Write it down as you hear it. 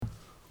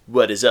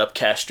What is up,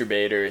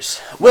 Casturbators?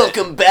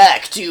 Welcome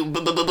back to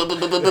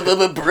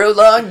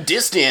Prolonged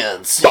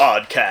Distance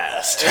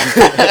Podcast.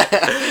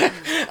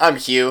 I'm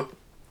Hugh.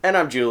 And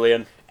I'm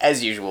Julian.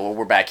 As usual,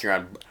 we're back here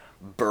on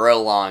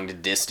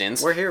Prolonged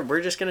Distance. We're here.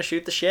 We're just gonna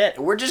shoot the shit.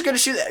 We're just gonna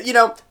shoot.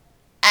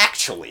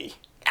 Actually,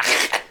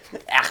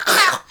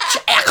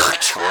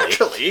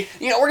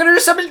 we're gonna do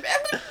something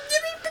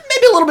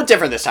maybe a little bit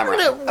different this time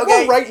around.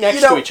 We're right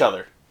next to each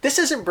other. This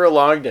isn't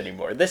prolonged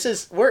anymore. This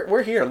is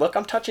we're here. Look,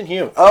 I'm touching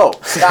Hugh. Oh,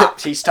 stop!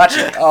 He's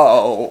touching.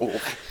 Oh,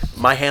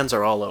 my hands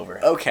are all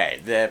over. Okay,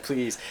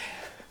 please.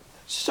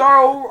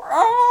 So,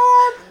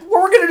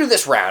 what we're gonna do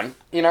this round,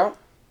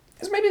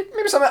 is maybe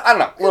something, I don't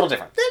know, a little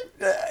different.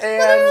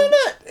 And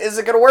is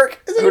it gonna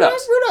work? Who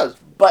knows? Who knows?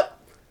 But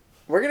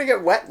we're gonna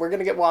get wet. We're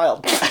gonna get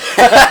wild.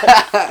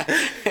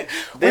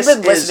 We've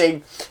been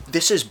listening.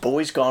 This is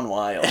Boys Gone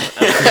Wild.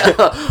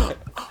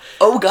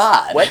 Oh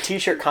God! Wet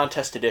T-shirt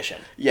contest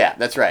edition. Yeah,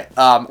 that's right.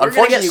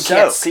 Unfortunately, you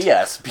can't see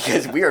us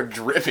because we are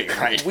dripping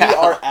right now. We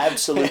are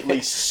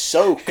absolutely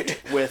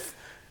soaked with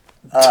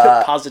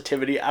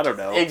positivity. I don't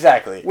know.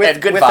 Exactly.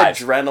 With good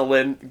vibes.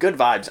 Adrenaline. Good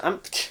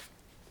vibes.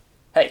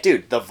 Hey,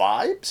 dude, the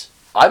vibes?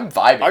 I'm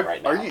vibing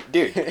right now. Are you,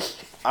 dude?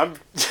 I'm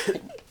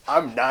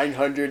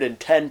 910%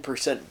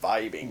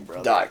 vibing,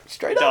 brother. Dog,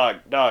 straight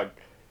up. Dog.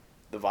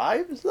 The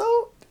vibes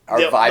though? Are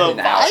vibing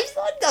out.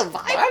 The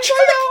vibes.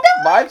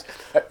 Vibes.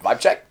 Vibe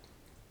check.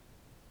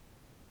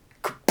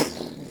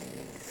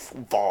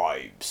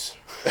 Vibes.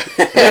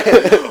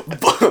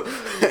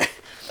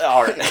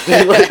 All right.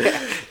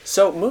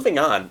 So moving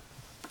on.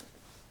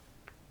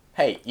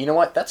 Hey, you know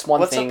what? That's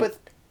one What's thing up with?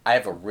 I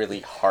have a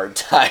really hard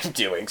time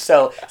doing.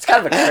 So it's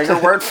kind of a trigger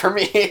word for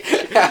me.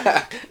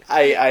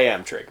 I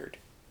am triggered.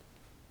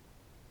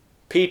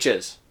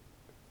 Peaches.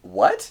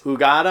 What? Who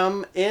got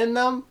them in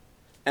them,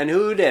 and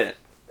who didn't?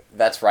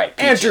 That's right.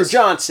 Peaches. Andrew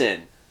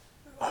Johnson.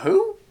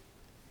 Who?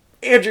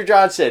 Andrew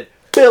Johnson.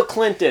 Bill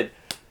Clinton.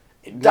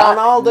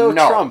 Donald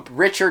Trump.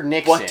 Richard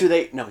Nixon. What do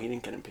they... No, he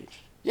didn't get impeached.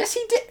 Yes,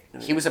 he did.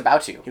 He was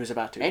about to. He was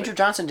about to. Andrew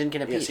Johnson didn't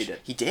get impeached. Yes, he did.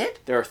 He did?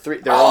 There are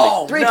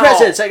only three no.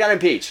 presidents that got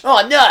impeached.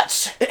 Oh,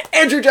 nuts.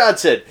 Andrew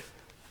Johnson.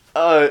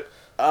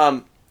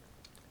 Welcome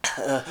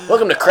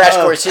to Crash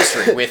Course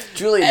History with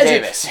Julian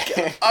Davis.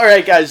 All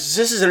right, guys.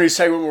 This is a new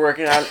segment we're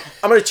working on.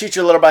 I'm going to teach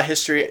you a little about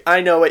history.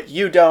 I know it.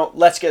 You don't.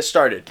 Let's get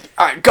started.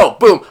 All right, go.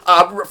 Boom.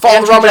 Follow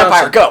the Roman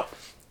Empire. Go.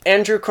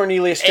 Andrew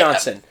Cornelius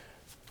Johnson.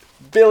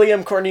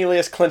 William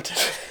Cornelius Clinton.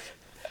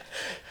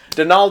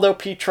 Donaldo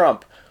P.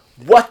 Trump.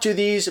 What do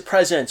these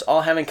presidents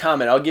all have in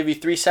common? I'll give you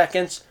 3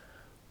 seconds.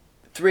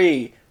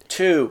 3,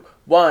 2,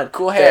 1.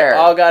 Cool hair.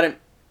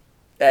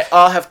 They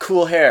all have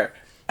cool hair.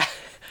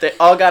 They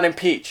all got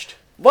impeaced.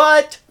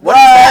 What? What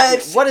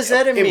does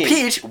that mean?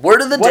 Impeach.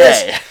 Word of the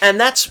day.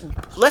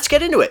 Let's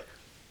get into it.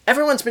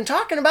 Everyone's been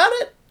talking about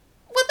it.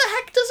 What the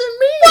heck does it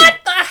mean? What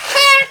the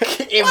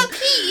heck?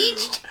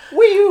 Impeached?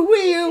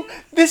 Wee you.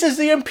 This is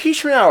the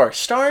Impeachment Hour,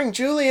 starring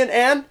Julian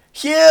and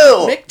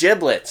Hugh. Mick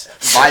Giblets.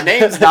 My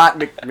name's not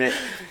Mick.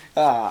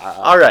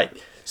 All right.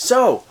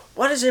 So,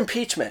 what is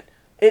impeachment?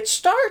 It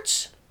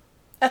starts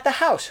at the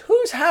House.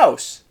 Whose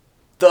house?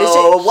 The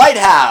White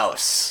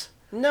House.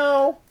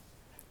 No.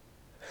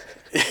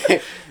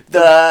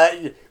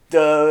 the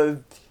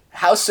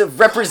House of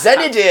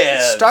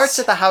Representatives. It starts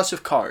at the House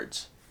of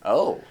Cards.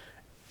 Oh.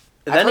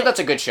 I think that's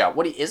a good show.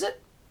 What is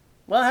it?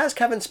 Well, it has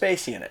Kevin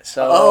Spacey in it,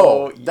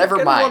 so never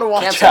mind. Want to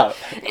watch out.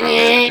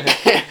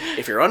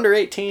 If you're under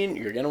 18,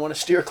 you're gonna want to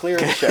steer clear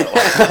of the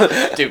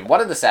show. Dude, one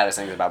of the saddest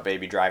things about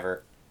Baby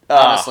Driver,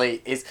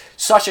 honestly, is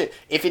such a.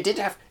 If it didn't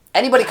have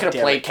anybody could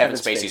have played Kevin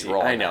Spacey's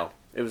role. I know.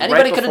 It was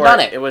anybody could have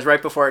done it. It was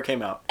right before it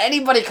came out.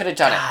 Anybody could have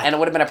done it, and it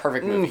would have been a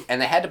perfect movie. And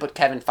they had to put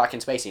Kevin fucking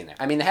Spacey in there.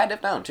 I mean, they had to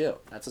have known too.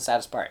 That's the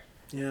saddest part.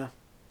 Yeah.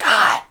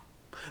 God.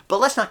 But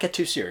let's not get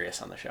too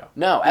serious on the show.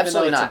 No,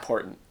 absolutely Even though not. it's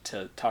important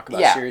to talk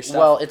about serious stuff.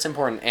 Well, it's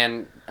important,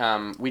 and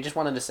we just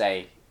wanted to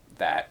say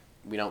that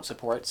we don't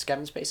support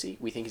Kevin Spacey.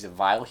 We think he's a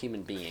vile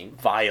human being.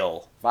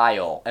 Vile.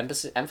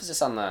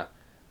 Emphasis on the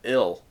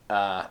ill.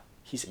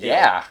 He's ill.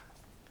 Yeah.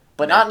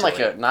 But Mentally.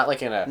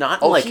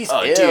 he's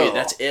ill. Dude,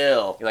 that's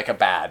ill. Like a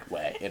bad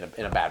way, in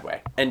a bad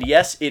way. And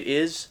yes, it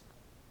is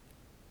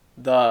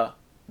the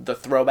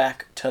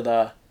throwback to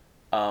the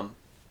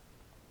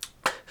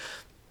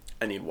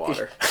I need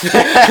water.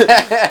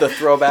 The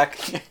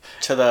throwback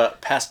to the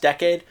past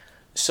decade.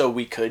 So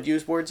we could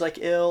use words like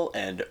ill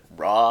and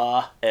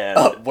raw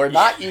and... we're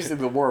not using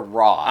the word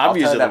raw. I'm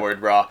using the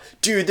word raw.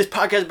 Dude, this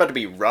podcast is about to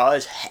be raw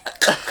as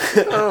heck.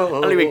 I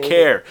don't even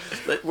care.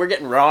 We're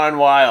getting raw and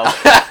wild.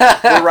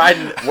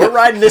 We're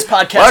riding this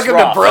podcast Welcome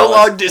raw, to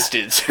Prolonged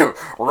Distance.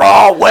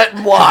 Raw, wet,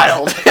 and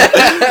wild.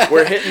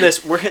 We're hitting this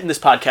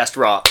podcast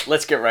raw.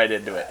 Let's get right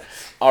into it.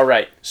 All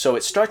right. So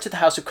it starts at the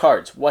House of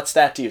Cards. What's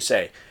that, do you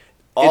say?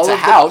 It's a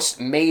house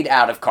made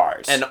out of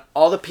cards. And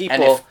all the people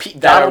that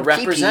Donald are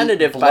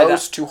representative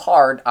blows too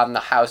hard on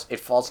the house, it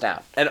falls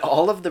down. And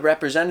all of the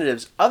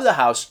representatives of the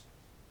house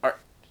are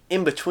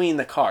in between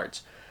the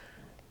cards.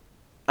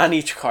 On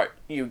each card.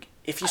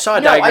 If you saw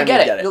a diagram, I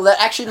get you it. No, that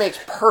actually makes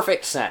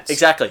perfect sense.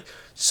 Exactly.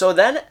 So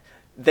then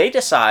they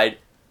decide,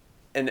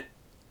 and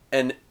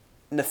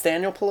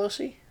Nathaniel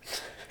Pelosi,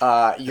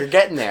 You're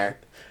getting there.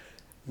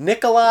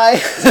 Nikolai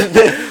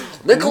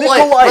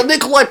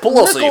Nikolai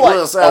Pelosi.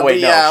 Was, oh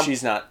wait, no,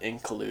 she's not in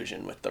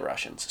collusion with the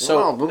Russians.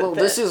 So no,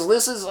 this is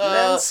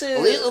no,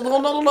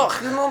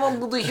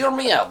 hear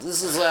me out.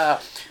 This is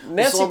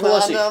Nancy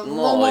Pelosi.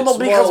 No,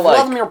 because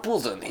Vladimir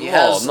Putin. He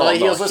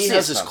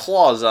has his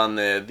claws on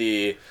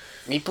the.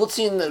 He puts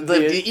in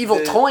the evil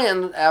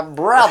twin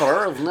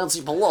brother of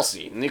Nancy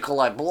Pelosi,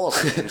 Nikolai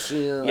Pelosi. And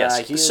she,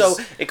 yes. So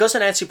it goes to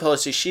Nancy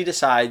Pelosi. She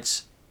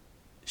decides.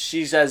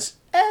 She says,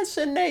 "It's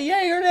a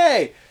yay or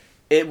nay."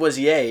 It was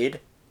yayed.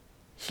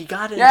 He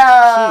got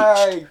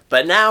impeached,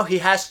 but now he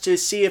has to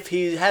see if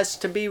he has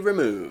to be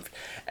removed,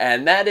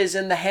 and that is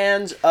in the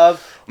hands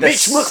of the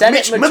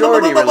Senate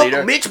Majority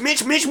Leader, Mitch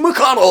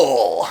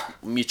McConnell.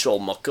 Mitchell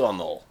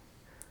McConnell,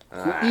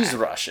 who is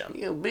Russian.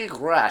 You big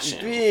Russian.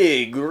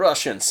 Big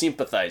Russian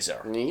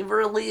sympathizer. He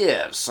really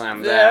is.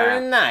 And,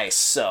 Very nice,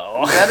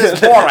 so. That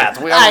is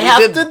Borat. I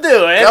have to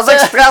do it.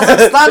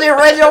 Kazakhstani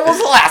radio was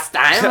last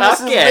time. This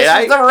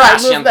is the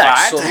Russian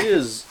part. So he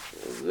is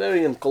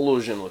very in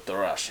collusion with the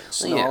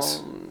Russians.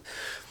 Yes.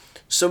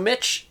 So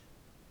Mitch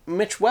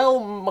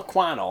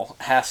McConnell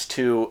has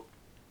to,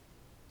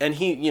 and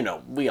he,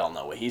 we all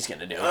know what he's going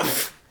to do.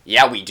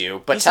 Yeah, we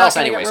do. But He's tell not us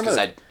gonna get anyways, because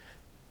removed.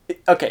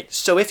 Okay,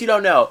 so if you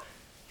don't know,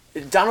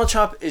 Donald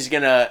Trump is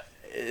gonna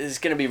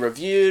be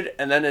reviewed,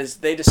 and then as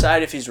they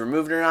decide if he's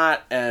removed or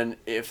not, and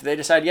if they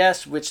decide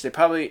yes, which they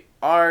probably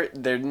are,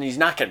 then he's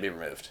not gonna be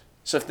removed.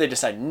 So if they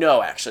decide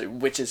no, actually,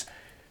 which is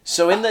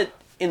so in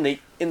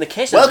the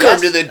case of welcome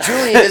to the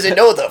Julian doesn't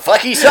know what the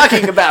fuck he's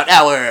talking about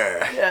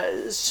hour.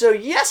 So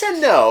yes and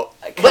no.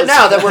 But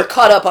now that we're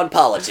caught up on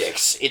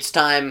politics, it's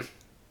time.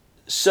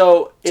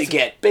 So it's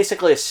get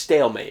basically a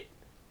stalemate.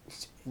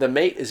 The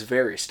mate is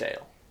very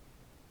stale.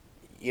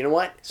 You know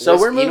what? So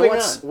we're moving on.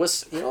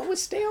 You know what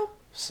was stale?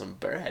 Some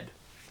bread.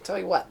 I'll tell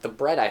you what, the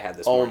bread I had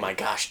this Oh morning. my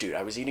gosh, dude!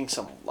 I was eating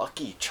some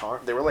Lucky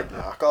Charms. They were like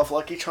knockoff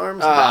Lucky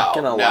Charms. Oh, Not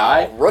gonna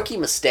lie. Rookie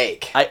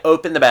mistake. I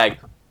opened the bag.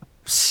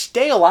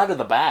 Stale out of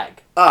the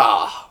bag.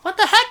 Ah. What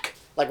the heck?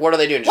 Like, what are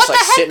they doing? Just like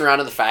sitting around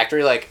in the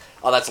factory, like,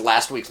 oh, that's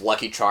last week's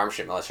Lucky Charm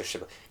shipment.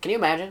 Can you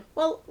imagine?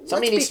 Well,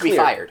 somebody needs to be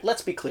fired.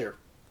 Let's be clear.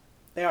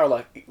 They are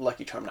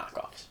Lucky Charm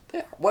knockoffs.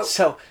 Yeah. What?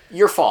 So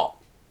your fault.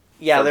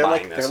 Yeah, they're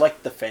buying like this. they're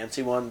like the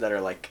fancy one that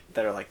are like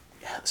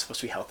yeah, it's supposed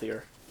to be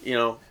healthier.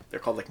 They're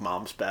called like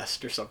Mom's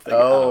Best or something.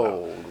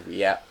 Oh,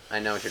 yeah. I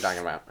know what you're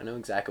talking about. I know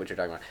exactly what you're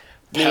talking about.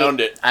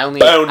 Pound it. I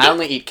Pound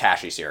only eat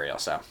Kashi cereal,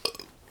 so.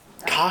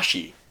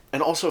 Kashi.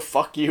 And also,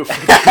 fuck you.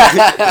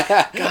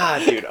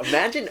 God, dude.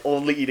 Imagine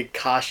only eating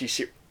Kashi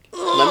cereal.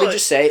 Let me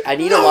just say, I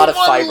need a lot of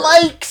fiber. No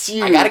one likes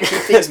you. I gotta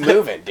keep things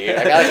moving, dude.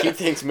 I gotta keep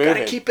things moving.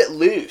 Gotta keep it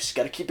loose.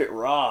 Gotta keep it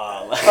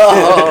raw.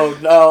 Oh,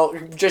 no.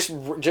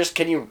 Just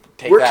can you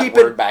take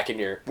word back in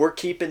your... We're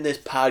keeping this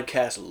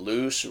podcast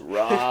loose,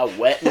 raw,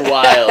 wet, and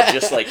wild,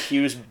 just like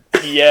Hugh's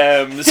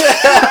BMs.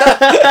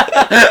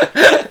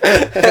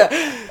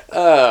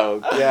 Oh,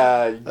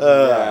 God.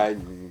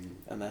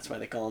 And that's why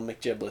they call them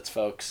McGiblets,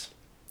 folks.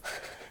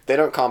 They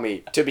don't call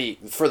me,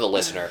 for the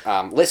listener,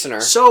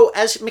 So,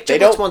 as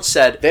McGiblets once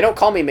said... They don't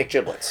call me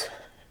McGiblets.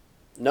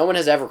 No one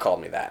has ever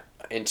called me that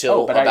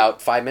until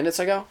about 5 minutes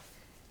ago.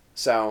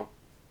 So...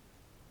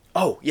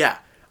 Oh, yeah.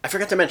 I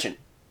forgot to mention.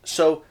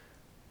 So,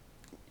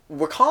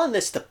 we're calling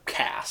this the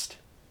cast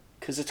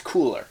because it's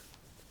cooler.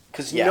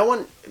 Because no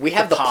one... We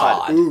have the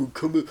pod. Ooh,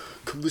 come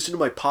listen to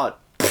my pod.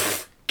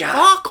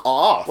 Fuck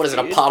off. What is it,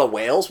 a pod of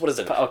whales? What is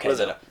it? Okay. What is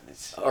it?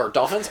 Or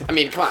dolphins? I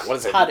mean, come on. What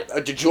is it? Pod.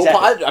 A jewel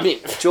pod? I mean...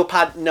 Jewel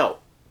pod, no.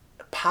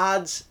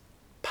 Pods...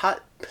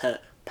 Pod...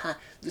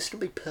 Listen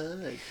to my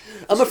pod.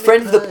 I'm a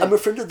friend of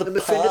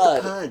the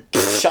pod.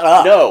 Shut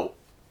up. No.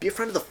 Be a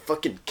friend of the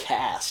fucking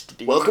cast,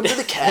 dude. Welcome to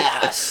the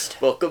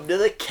cast. Welcome to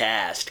the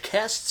cast.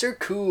 Casts are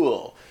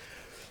cool.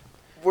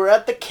 We're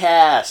at the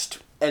cast.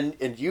 And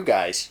you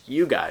guys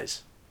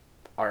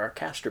are our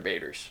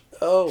casturbators.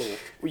 Oh,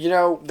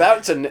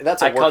 that's a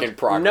work in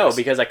progress. No,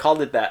 because I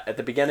called it that at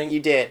the beginning. You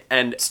did.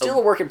 And still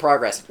a work in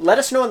progress. Let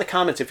us know in the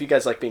comments if you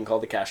guys like being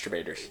called the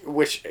casturbators.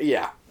 Which,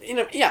 yeah.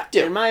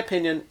 Do. In my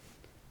opinion,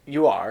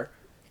 you are.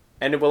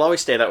 And it will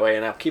always stay that way,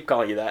 and I'll keep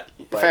calling you that.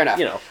 But, fair enough.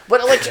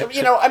 But,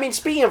 I mean,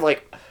 speaking of,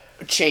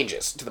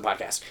 changes to the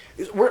podcast,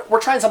 we're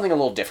trying something a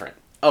little different.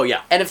 Oh,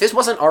 yeah. And if this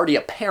wasn't already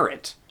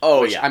apparent...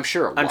 Oh, yeah. I'm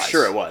sure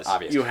it was.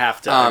 Obviously. You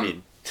have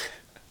to,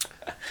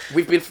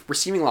 We've been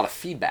receiving a lot of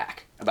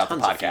feedback about the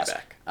podcast.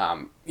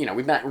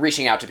 We've been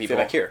reaching out to people.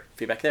 Feedback here.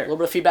 Feedback there. A little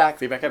bit of feedback.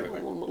 Feedback everywhere.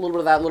 A little bit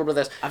of that, a little bit of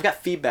this. I've got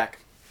feedback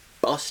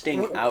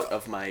busting out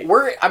of my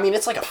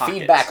it's like a pockets.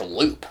 Feedback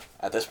loop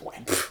at this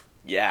point.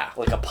 Yeah.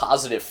 Like a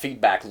positive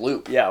feedback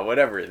loop. Yeah,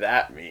 whatever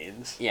that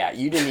means. Yeah,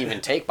 you didn't even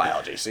take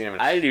biology, so you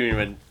didn't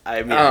even...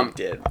 I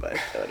did, but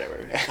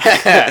whatever.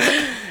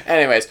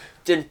 Anyways.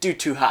 Didn't do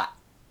too hot.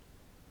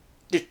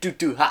 Didn't do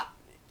too hot.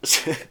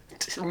 So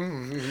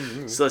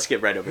let's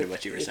get right over to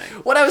what you were saying.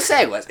 What I was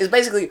saying is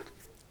basically,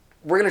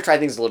 we're going to try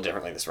things a little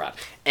differently this round.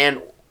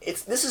 And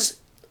this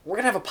is we're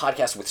gonna have a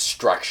podcast with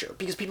structure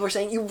because people are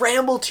saying you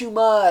ramble too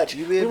much.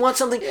 We want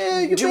something.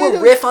 Yeah, do a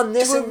riff on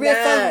this and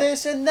that. on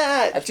this and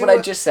that. That's what I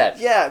just said.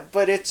 Yeah,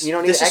 but it's You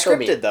don't need this to is echo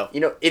scripted me.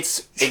 though.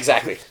 It's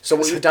exactly. So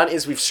what we've done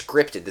is we've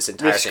scripted this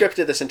entire We've thing.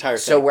 scripted this entire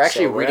thing. So we're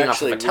actually reading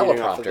off of a reading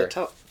off of the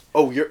teleprompter.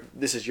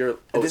 this is your.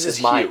 Oh, This it is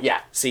says my Hugh.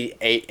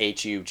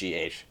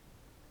 CAHUGH,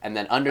 and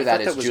then under I that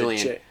thought is was a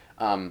Julian.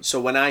 J. So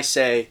when I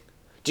say,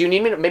 Do you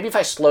need me to, maybe if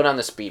I slow down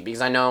the speed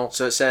because I know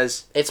so it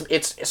says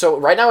it's so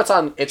right now it's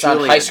on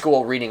Julian, high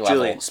school reading level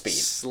Julian, speed.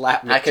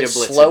 slap I could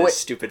McGiblets slow in his it-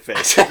 stupid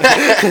face.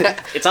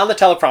 It's on the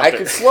teleprompter. I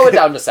could slow it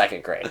down to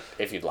second grade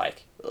if you'd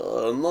like.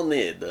 No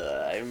need.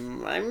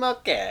 I'm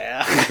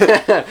okay.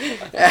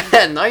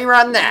 No, you're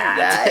on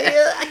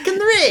that. I can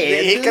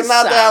read. He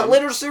cannot. The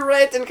literacy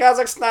rate in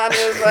Kazakhstan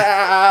is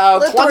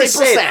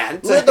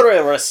 20%.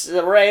 Literacy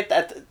rate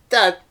at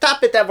the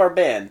top it ever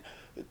been.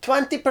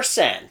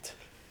 20%.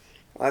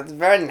 That's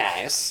very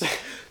nice.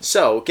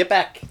 So, get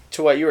back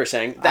to what you were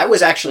saying. That I was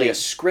was actually a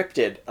actually-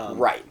 scripted,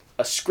 Right.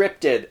 a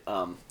scripted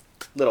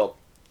little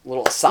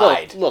Little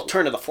aside. little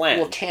turn of the flange.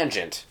 Little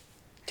tangent,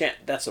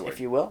 That's the word. if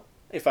you will.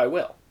 If I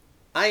will.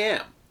 I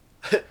am.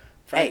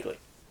 Frankly.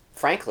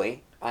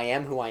 Frankly, I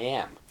am who I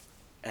am.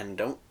 And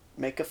don't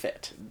make a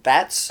fit.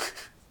 That's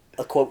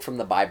a quote from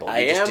the Bible. I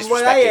You just am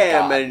what I disrespected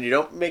am, God. and you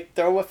don't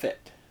throw a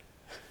fit.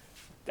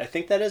 I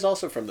think that is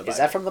also from the Bible. Is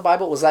that from the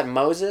Bible? Was that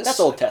Moses? That's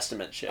Old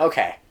Testament shit.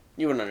 Okay.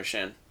 You wouldn't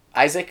understand.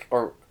 Isaac,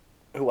 or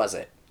who was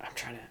it? I'm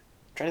trying to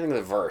think of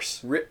the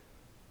verse.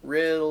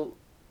 Real.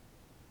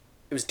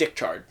 It was Dick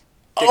Chard.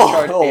 Dick Oh.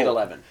 Chard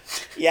 811.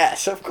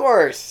 Yes, of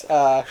course.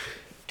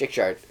 Dick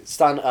Chard,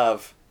 son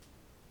of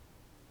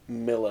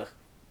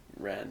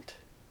Millicent.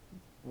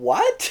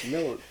 what?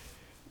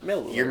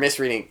 Mildred. You're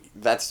misreading.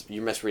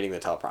 You're misreading the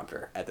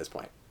teleprompter at this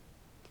point.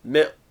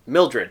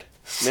 Mildred.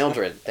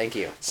 Mildred, thank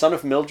you. Son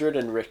of Mildred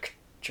and Rick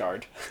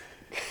Chard.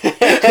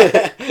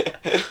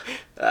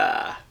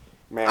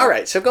 Man. All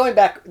right, so going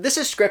back, this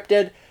is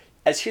scripted.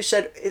 As Hugh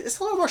said, it's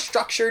a little more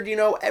structured.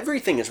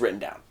 Everything is written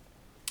down.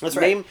 That's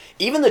right.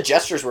 Even the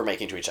gestures we're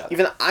making to each other.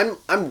 Even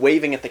I'm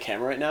waving at the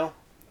camera right now.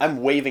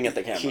 I'm waving at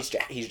the camera.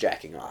 He's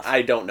jacking off.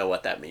 I don't know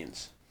what that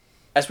means.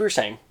 As we were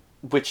saying,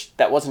 which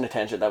that wasn't a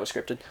tangent, that was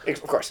scripted.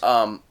 Of course.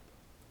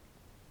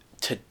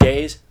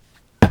 Today's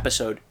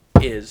episode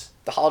is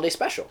The holiday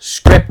special.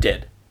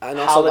 scripted. And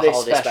also the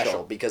holiday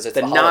special, because it's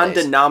the the holidays.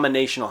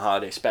 non-denominational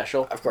holiday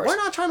special. Of course. We're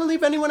not trying to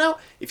leave anyone out.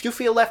 If you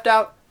feel left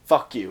out,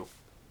 fuck you.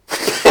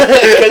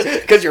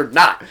 Because you're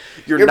not.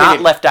 You're not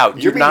being- left out.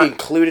 You're You're not being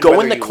included. Go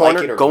whether in the you corner.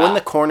 Like it or Go not. in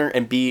the corner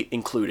and be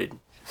included.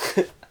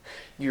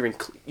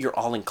 You're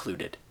all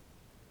included.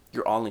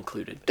 You're all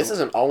included. This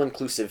is an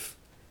all-inclusive.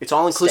 It's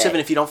all inclusive, Stay.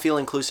 and if you don't feel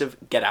inclusive,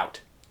 get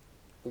out.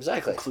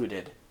 Exactly.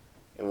 Included.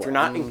 If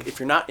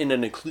you're not in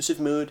an inclusive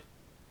mood,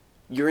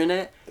 you're in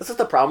it. This is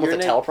the problem You're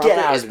with the in it. Get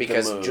teleprompter out is of the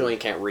because mood. Julian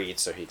can't read,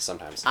 so he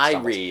sometimes. I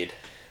stumbles. read.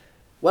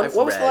 What I've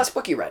was the read. last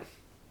book you read?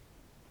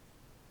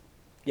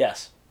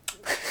 Yes.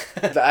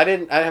 I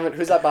haven't.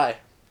 Who's that by?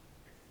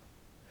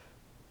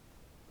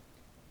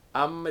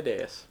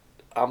 Amadeus.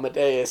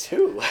 Amadeus.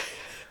 Who?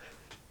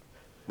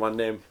 One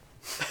name.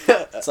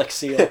 It's like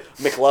Seal.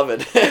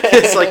 McLovin.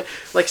 It's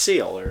like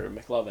Seal or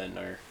McLovin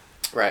or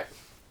right.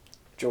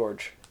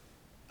 George.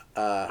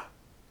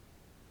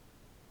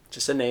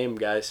 Just a name,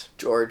 guys.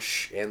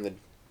 George and the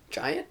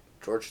Giant.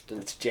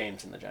 It's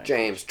James and the Giant.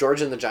 James.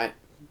 George and the Giant.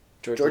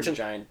 George and the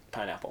Giant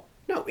Pineapple.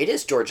 No, it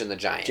is George and the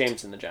Giant.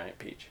 James and the Giant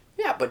Peach.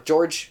 Yeah, but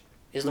George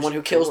is the Who's one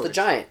who kills the George?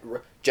 giant.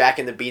 Jack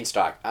and the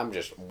Beanstalk. I'm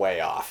just way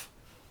off.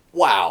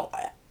 Wow.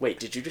 Wait,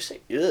 did you just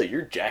say, ew,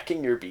 you're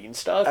jacking your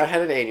beanstalk? I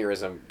had an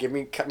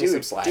aneurysm. Cut me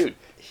some slack. Dude,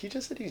 he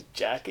just said he's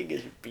jacking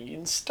his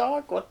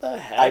beanstalk? What the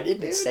heck? I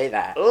didn't dude? say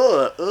that.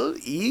 Ew.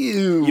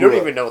 You don't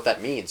even know what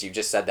that means. You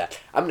just said that.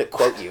 I'm going to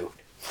quote you.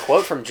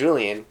 Quote from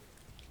Julian.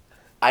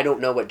 I don't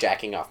know what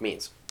jacking off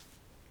means.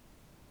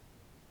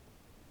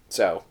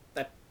 So.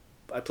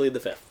 I plead the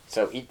fifth.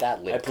 So eat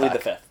that lip. I plead the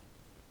cuck. fifth.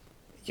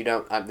 You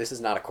don't. This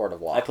is not a court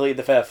of law. I plead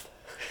the fifth.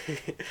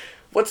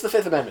 What's the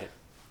Fifth Amendment?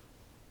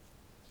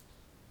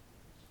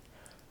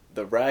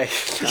 The right.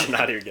 I'm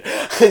not even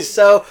gonna.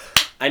 So,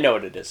 I know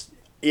what it is.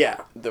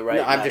 Yeah. The right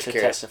No, I'm not just to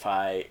curious.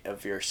 testify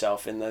of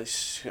yourself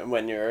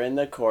when you're in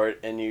the court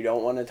and you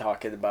don't want to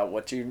talk about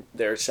what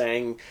they're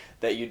saying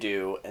that you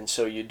do, and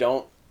so you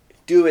don't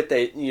do it.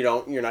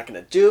 You're not going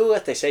to do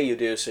what they say you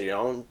do, so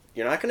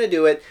you're not going to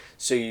do it.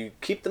 So you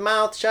keep the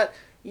mouth shut.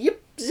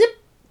 Yip zip.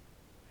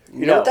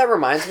 You know what that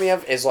reminds me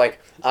of is like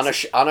on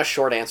a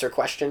short answer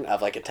question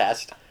of like a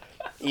test.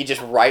 You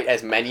just write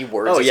as many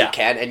words as you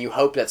can, and you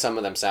hope that some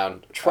of them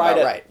sound Try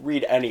to right.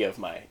 read any of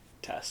my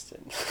tests.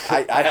 And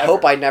I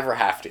hope I never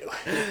have to.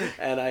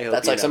 And I hope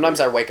That's you like never sometimes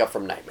do. I wake up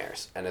from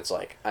nightmares, and it's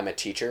like I'm a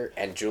teacher,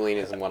 and Julian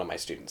is one of my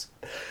students.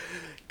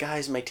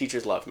 Guys, my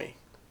teachers love me.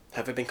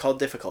 Have I been called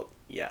difficult?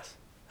 Yes.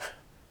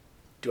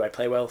 Do I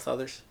play well with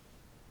others?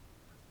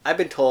 I've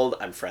been told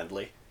I'm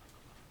friendly.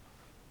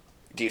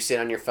 Do you sit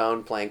on your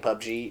phone playing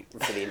PUBG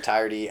for the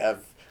entirety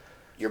of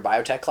your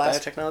biotech class?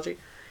 Biotechnology?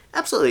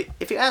 Absolutely.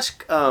 If you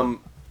ask my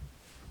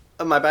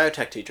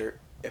biotech teacher,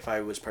 if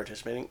I was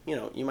participating,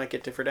 you might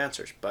get different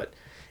answers. But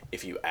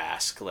if you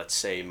ask, let's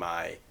say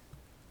my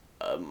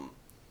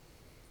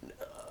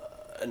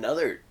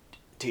another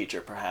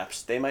teacher,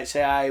 perhaps they might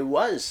say I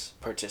was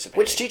participating.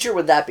 Which teacher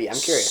would that be? I'm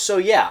curious. So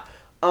yeah,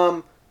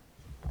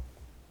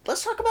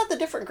 let's talk about the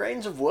different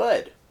grains of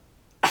wood.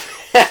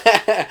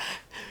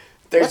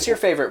 What's your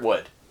favorite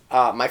wood?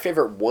 My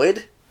favorite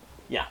wood?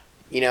 Yeah.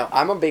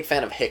 I'm a big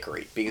fan of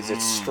hickory because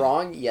it's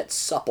strong yet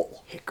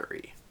supple.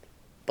 Hickory.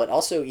 But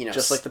also,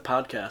 just like the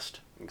podcast.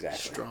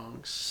 Exactly.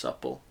 Strong,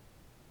 supple.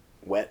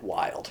 Wet,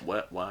 wild.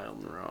 Wet,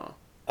 wild, and raw.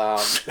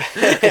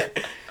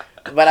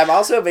 But I'm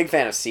also a big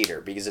fan of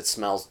cedar because it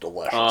smells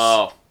delicious.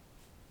 Oh.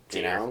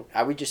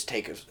 I would just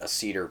take a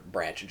cedar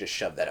branch and just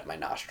shove that up my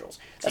nostrils.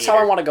 That's how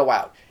I want to go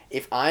out.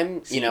 If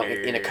I'm,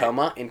 in a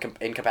coma,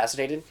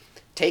 incapacitated,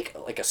 take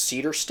like a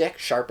cedar stick,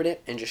 sharpen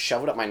it, and just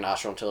shove it up my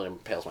nostril until it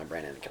impales my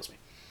brain and it kills me.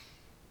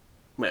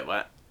 Wait,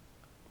 what?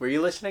 Were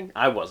you listening?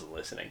 I wasn't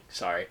listening.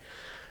 Sorry.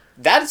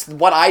 That's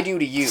what I do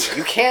to you.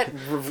 You can't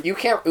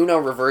Uno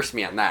reverse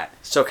me on that.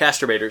 So,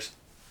 casturbators.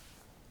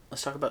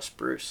 Let's talk about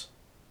spruce.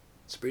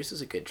 Spruce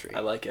is a good tree. I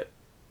like it.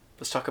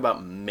 Let's talk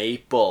about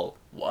maple.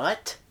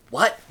 What?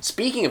 What?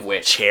 Speaking of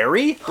which,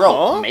 Cherry?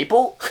 bro, Huh?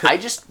 maple. I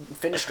just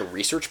finished a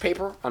research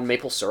paper on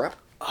maple syrup.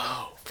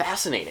 Oh.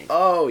 Fascinating.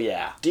 Oh,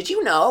 yeah. Did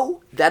you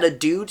know that a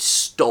dude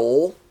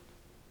stole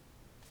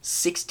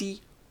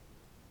 60...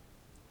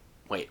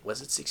 Wait,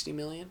 was it 60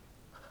 million?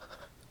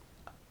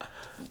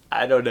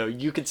 I don't know.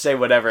 You could say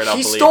whatever and I'll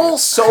He believe stole you.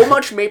 so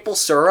much maple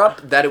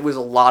syrup that it was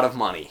a lot of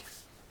money.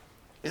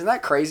 Isn't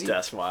that crazy?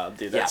 That's wild,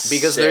 dude. Yeah, That's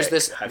because sick.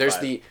 there's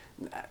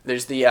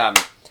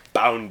the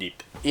Bounty.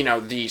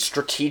 the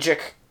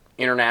strategic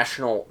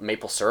international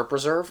maple syrup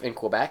reserve in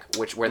Quebec,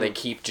 where they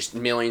keep just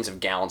millions of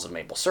gallons of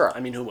maple syrup.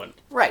 I mean, who wouldn't?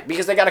 Right,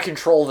 because they got to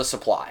control the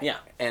supply. Yeah.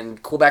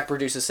 And Quebec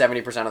produces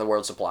 70% of the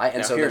world's supply, and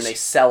Now, so then here's- they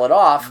sell it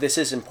off. This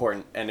is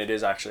important, and it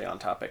is actually on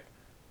topic.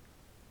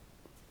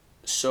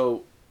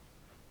 So,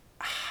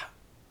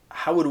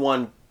 how would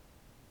one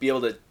be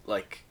able to,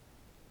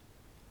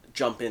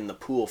 jump in the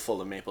pool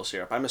full of maple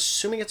syrup? I'm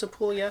assuming it's a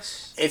pool,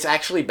 yes? It's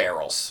actually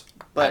barrels.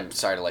 But- I'm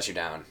sorry to let you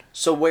down.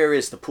 So where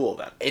is the pool,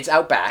 then? It's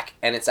out back,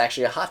 and it's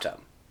actually a hot tub.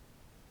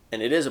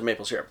 And it is a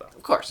maple syrup, though.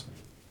 Of course.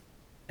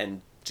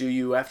 And do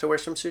you have to wear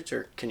swimsuits,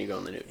 or can you go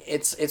in the nude?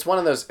 It's one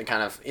of those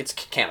it's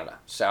Canada,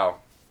 so...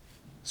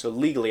 So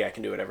legally I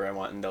can do whatever I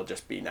want, and they'll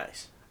just be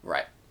nice.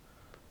 Right.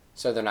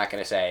 So they're not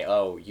going to say,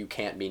 oh, you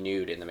can't be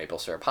nude in the maple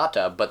syrup hot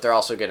tub, but they're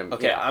also going to...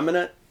 Okay, I'm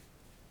gonna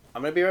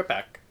be right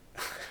back.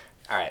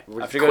 All right,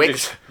 I have to go quick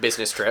do-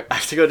 business trip. I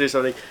have to go do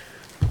something.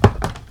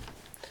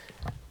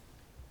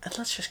 And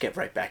let's just get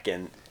right back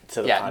in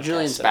to the Yeah, podcast.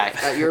 Julian's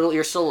back.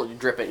 You're still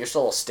dripping. You're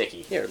still a little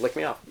sticky. Here, lick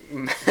me off.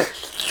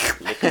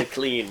 Lick me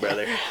clean,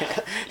 brother.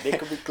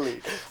 Lick me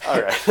clean.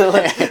 All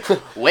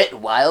right. Wet,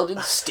 wild, and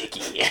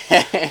sticky.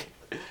 And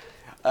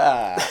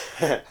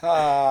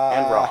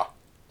raw.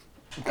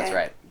 That's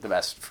right. The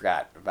best.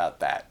 Forgot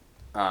about that.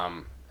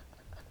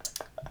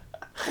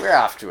 We're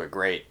off to a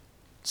great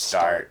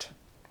start.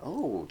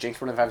 Oh,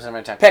 Jinx 1 5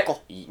 7 10.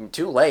 Pickle. Eaten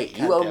too late.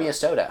 You God owe damn me a it.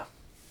 soda.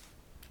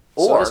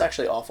 Or Or it's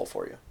actually awful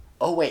for you.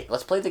 oh wait,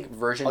 let's play the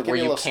version I'll give where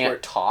you a you little can't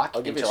squirt. talk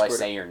I'll give you a until I squirt.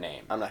 say your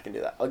name. I'm not gonna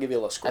do that. I'll give you a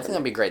little I squirt. think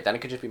that'd be great. Then it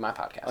could just be my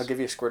podcast. I'll give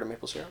you a squirt of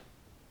maple syrup.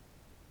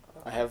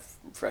 I have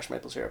fresh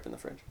maple syrup in the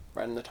fridge,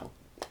 right in the tongue.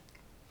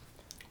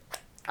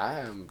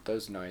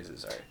 Those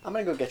noises are I'm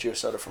gonna go get you a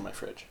soda from my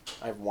fridge.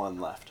 I have one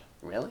left.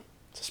 really,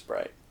 It's a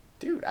Sprite.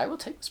 dude. I will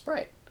take the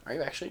Sprite. Are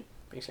you actually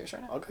being serious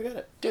right now? I'll go get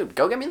it. Dude,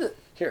 go get me the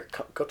Here,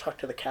 go talk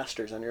to the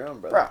casters on your own,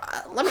 brother.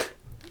 bro.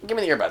 Give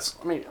me the earbuds.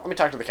 Let me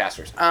talk to the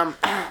casters.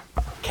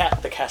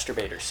 The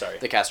casturbators. Sorry.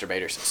 The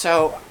casturbators.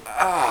 So,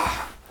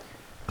 all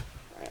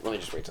right. Let me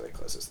just wait till he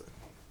closes the.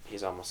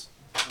 He's almost.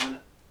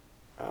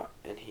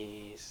 And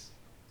he's.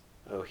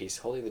 Oh, he's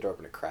holding the door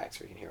open a crack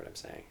so he can hear what I'm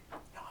saying. No,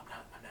 I'm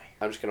not here.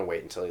 I'm just gonna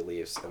wait until he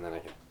leaves and then I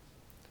can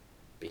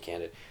be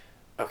candid.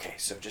 Okay,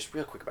 so just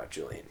real quick about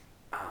Julian.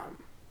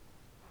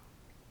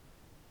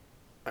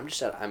 I'm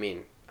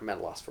at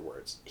a loss for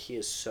words.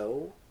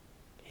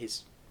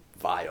 He's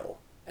vile,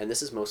 and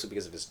this is mostly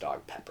because of his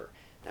dog Pepper.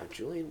 Now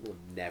Julian will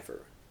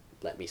never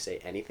let me say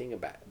anything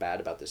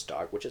bad about this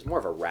dog, which is more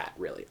of a rat,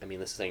 really. I mean,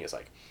 this thing is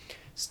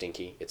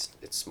stinky. It's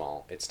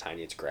small. It's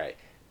tiny. It's gray.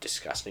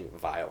 Disgusting,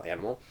 vile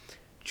animal.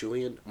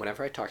 Julian,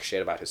 whenever I talk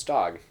shit about his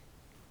dog,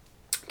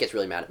 gets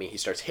really mad at me. He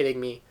starts hitting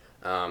me,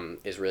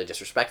 is really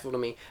disrespectful to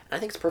me, and I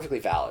think it's perfectly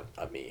valid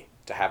of me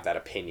to have that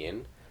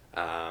opinion,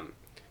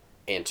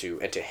 and to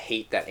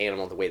hate that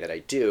animal the way that I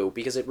do,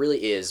 because it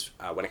really is,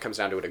 when it comes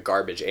down to it, a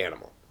garbage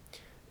animal,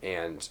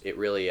 and it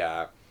really,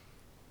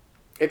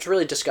 it's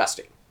really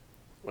disgusting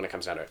when it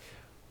comes down to it.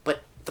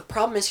 But the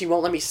problem is he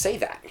won't let me say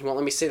that. He won't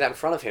let me say that in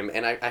front of him,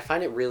 and I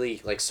find it really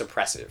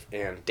suppressive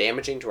and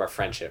damaging to our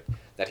friendship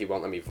that he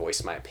won't let me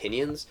voice my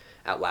opinions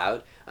out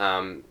loud.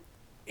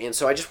 And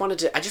so I just wanted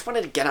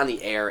to get on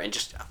the air and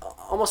just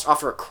almost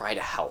offer a cry to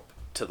help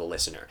to the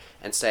listener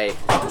and say,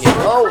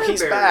 oh,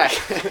 he's back.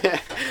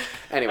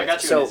 Anyway, I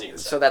got you so an Izzy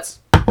instead. so that's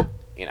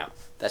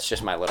that's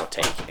just my little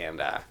take, and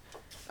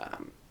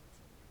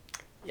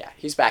Yeah,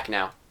 he's back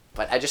now.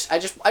 But I just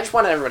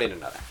wanted everybody to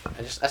know that.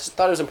 I just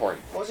thought it was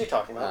important. What was he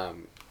talking about?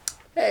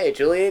 Hey,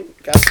 Julian,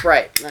 got a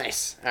Sprite.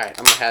 Nice. All right,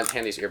 I'm gonna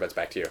hand these earbuds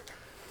back to you.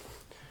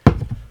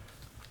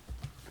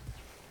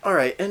 All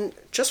right, and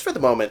just for the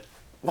moment,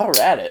 while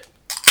we're at it,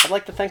 I'd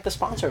like to thank the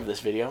sponsor of this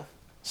video,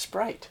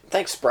 Sprite.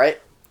 Thanks,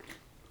 Sprite.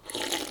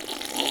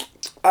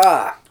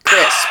 Ah,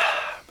 crisp.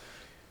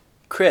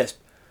 Crisp.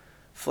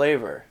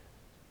 Flavor.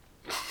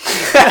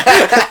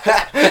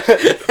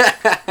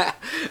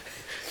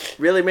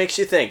 Really makes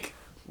you think,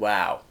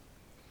 wow,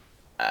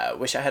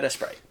 wish I had a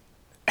Sprite.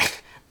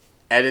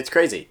 And it's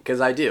crazy, because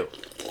I do.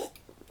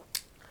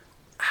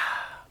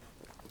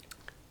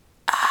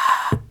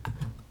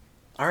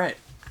 All right.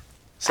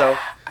 So,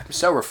 I'm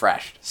so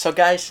refreshed. so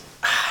guys,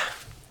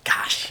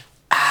 gosh,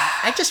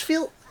 I just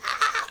feel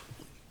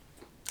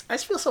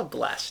so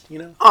blessed, you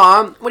know?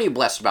 What are you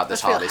blessed about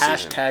this I feel holiday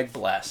season? hashtag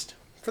blessed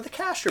for the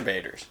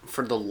casturbators.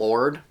 For the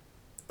Lord,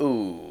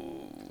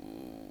 Ooh.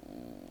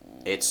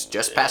 it's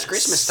just past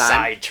Christmas time.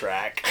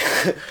 Sidetrack.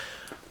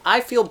 I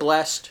feel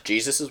blessed.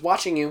 Jesus is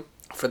watching you.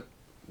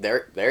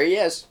 There he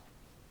is.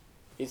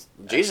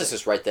 Jesus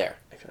is right there.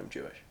 Actually, I'm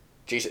Jewish.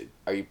 Jesus,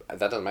 are you? That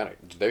doesn't matter.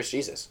 There's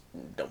Jesus.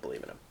 Don't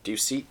believe in him. Do you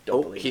see?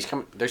 Don't believe he's it.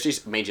 coming. There's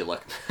Jesus. Made you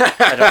look.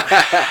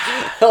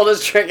 I He'll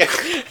just drink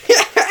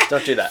it.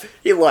 Don't do that.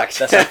 He looked.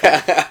 That's not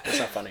funny. That's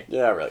not funny.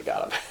 Yeah, I really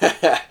got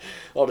him.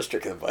 I'll just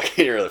drink the book.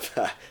 You really.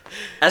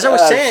 As I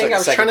was saying, like I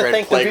was trying to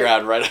think.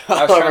 Playground right.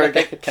 I was trying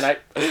to think. Can I?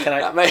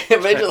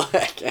 Made you look.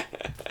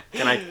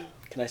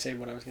 Can I say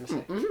what I was going to say?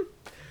 Mm-hmm.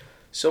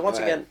 So once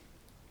Go ahead. again,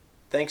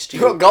 thanks to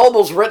Your you.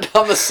 Gullible's written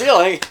on the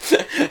ceiling.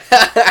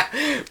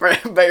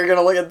 Bet you're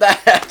gonna look at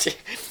that.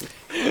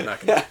 I'm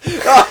not gonna-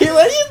 Oh, he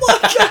let you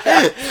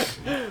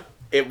look.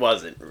 It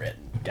wasn't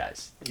written,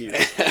 guys. He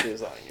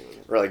was lying.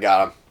 Really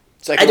got him.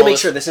 I had to make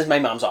sure this is my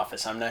mom's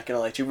office. I'm not gonna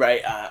let you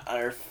write on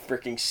our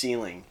freaking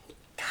ceiling.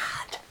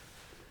 God,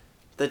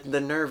 the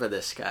nerve of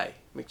this guy,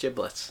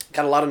 McGiblets.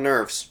 Got a lot of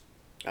nerves.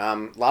 A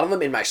lot of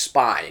them in my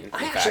spine.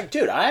 I actually,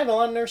 dude, I have a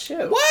lot of nerves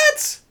too.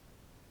 What?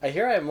 I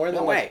hear I have more than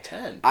No like way.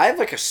 10. I have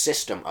like a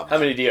system of How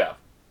them. many do you have?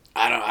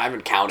 I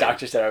haven't counted.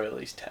 Doctor said I have at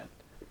least 10.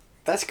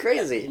 That's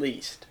crazy. At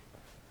least.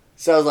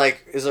 So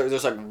like,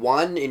 there's like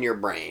 1 in your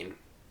brain,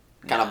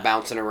 kind No. of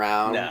bouncing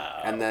around, No.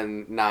 and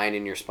then 9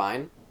 in your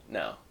spine.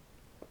 No.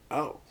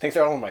 Oh. I think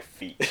they're all on my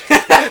feet.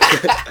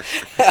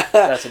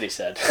 That's what he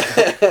said.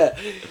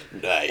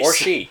 Nice. Or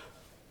she.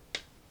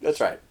 That's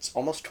right. It's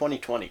almost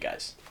 2020,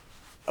 guys.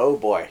 Oh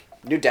boy,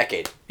 new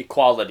decade.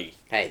 Equality.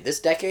 Hey, this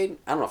decade,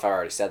 I don't know if I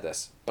already said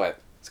this, but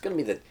it's gonna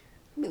be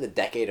the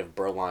decade of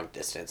Burlong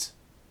distance.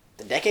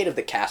 The decade of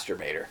the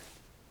casturbator.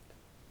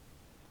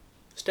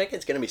 This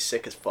decade's gonna be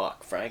sick as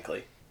fuck,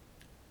 frankly.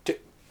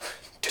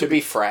 To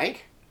be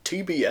frank,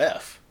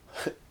 TBF.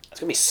 it's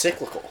gonna be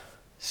cyclical.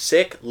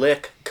 Sick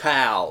lick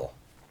cow.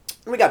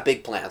 And we got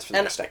big plans for the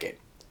And- next decade.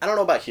 I don't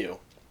know about you,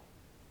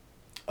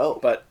 Oh,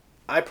 but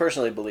I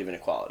personally believe in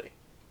equality.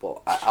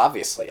 well,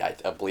 obviously, I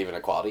believe in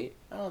equality.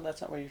 Oh,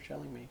 that's not what you're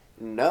telling me.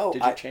 No,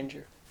 Did you change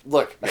your...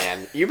 look,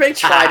 man, you may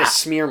try to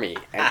smear me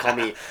and call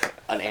me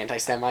an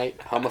anti-Semite,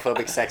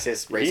 homophobic,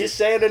 sexist, racist. He's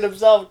saying it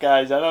himself,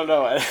 guys. I don't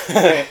know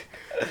it.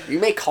 You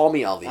may call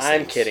me all these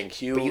things. I'm kidding.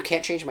 Hugh, But you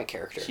can't change my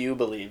character. Hugh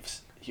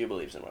believes in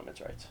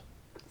women's rights.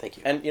 Thank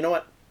you. And you know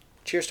what?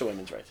 Cheers to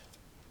women's rights.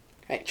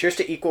 Hey. Cheers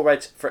to equal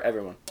rights for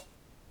everyone.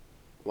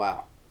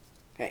 Wow.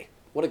 Hey,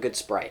 what a good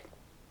Sprite.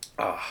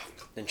 Oh,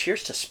 and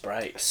cheers to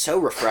Sprite. So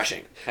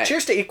refreshing. Hey,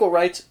 Cheers to equal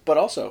rights, but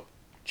also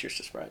cheers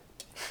to Sprite.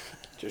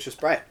 cheers to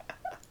Sprite.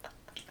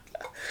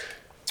 Are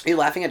you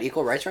laughing at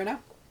equal rights right now?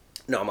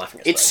 No, I'm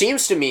laughing at It Sprite.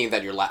 seems to me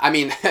that you're I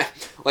mean,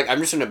 like, I'm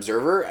just an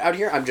observer out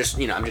here. I'm just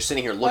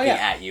sitting here looking yeah.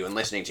 at you and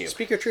listening to you.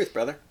 Speak your truth,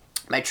 brother.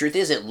 My truth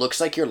is, it looks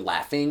like you're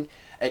laughing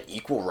at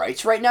equal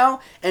rights right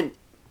now. And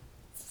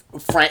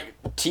Frank,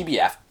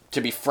 TBF,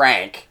 to be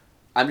frank,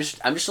 I'm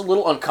just a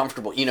little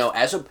uncomfortable. You know,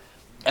 as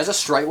a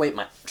straight white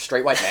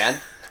man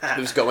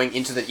who's going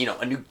into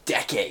a new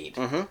decade.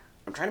 Mm-hmm.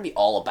 I'm trying to be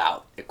all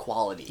about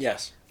equality.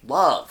 Yes.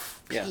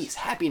 Love, Yes. peace,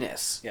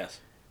 happiness. Yes.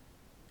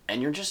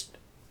 And you're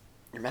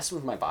messing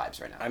with my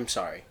vibes right now. I'm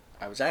sorry.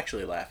 I was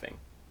actually laughing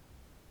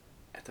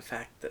at the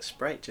fact that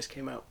Sprite just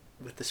came out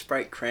with the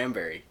Sprite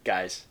Cranberry.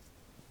 Guys,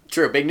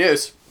 True, big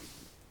news.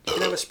 you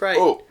can have a Sprite.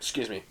 Oh,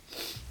 excuse me.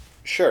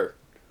 Sure.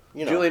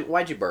 You know. Julian,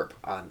 why'd you burp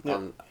on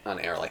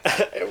air like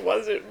that? It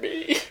wasn't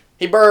me.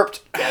 He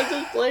burped. Guys,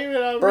 just blame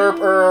it on me.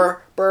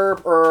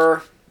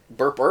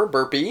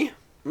 Burpee.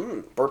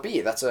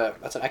 Burpee. That's an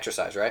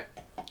exercise, right?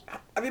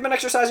 Have you been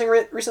exercising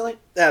recently?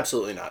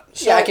 Absolutely not.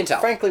 Yeah, I can tell.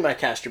 Frankly, my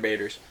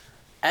casturbators,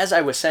 as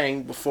I was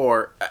saying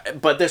before,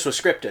 but this was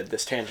scripted,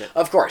 this tangent.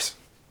 Of course.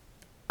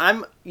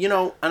 And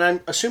I'm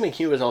assuming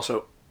Hugh is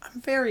also,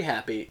 I'm very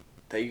happy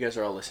that you guys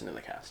are all listening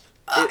to the cast.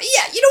 Yeah,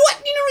 you know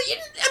what?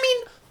 I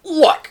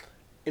mean, look.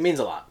 It means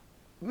a lot.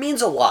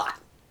 Means a lot.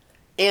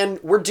 And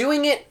we're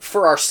doing it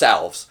for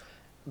ourselves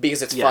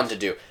because it's fun Yes. to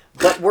do.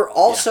 But we're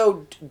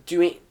also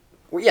doing...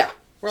 We're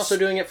also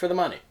doing it for the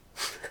money.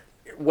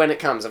 When it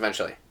comes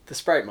eventually. The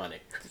Sprite money.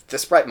 The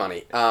Sprite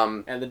money.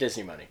 And the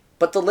Disney money.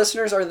 But the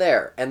listeners are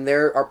there, and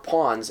there are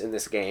pawns in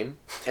this game,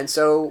 and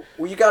so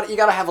you got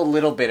to have a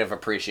little bit of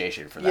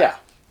appreciation for that. Yeah.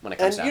 When it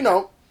comes And,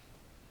 down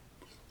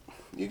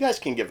you guys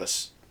can give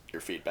us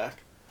your feedback.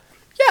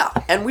 Yeah,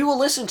 and we will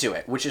listen to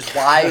it, which is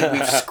why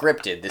we've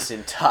scripted this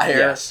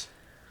entire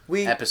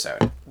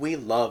episode. We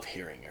love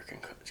hearing your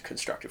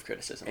constructive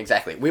criticism.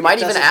 Exactly. We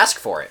might even ask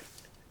for it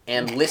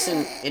and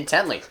listen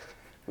intently.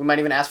 We might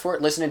even ask for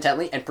it, listen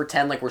intently, and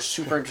pretend like we're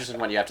super interested in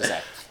what you have to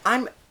say.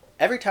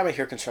 Every time I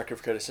hear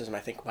constructive criticism,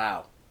 I think,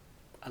 wow,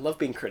 I love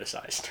being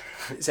criticized.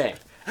 Same.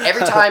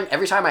 Every time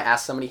I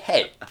ask somebody,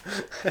 hey,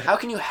 how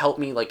can you help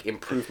me like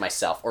improve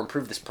myself or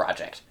improve this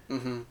project?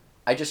 Mm-hmm.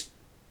 I just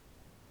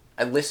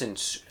listen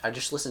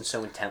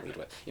so intently to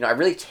it. You know, I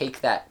really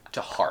take that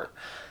to heart.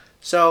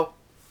 So,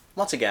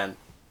 once again,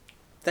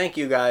 thank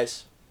you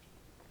guys.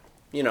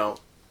 You know,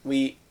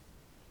 the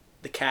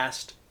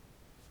cast,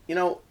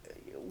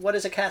 what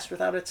is a cast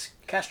without its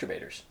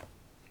casturbators?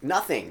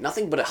 Nothing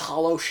but a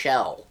hollow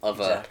shell of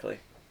exactly.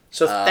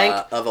 So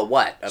an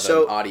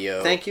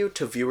audio. Thank you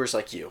to viewers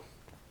like you.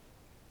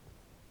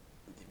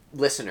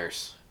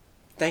 Listeners.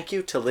 Thank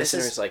you to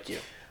listeners like you.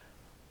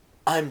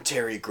 I'm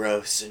Terry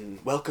Gross, and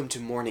welcome to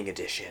Morning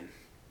Edition.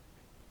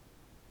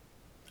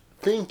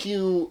 Thank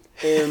you,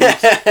 and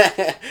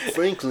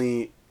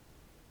frankly,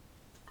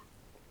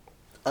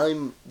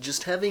 I'm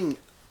just having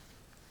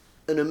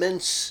an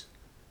immense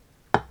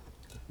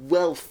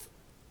wealth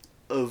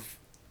of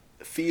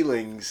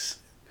feelings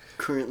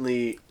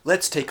currently.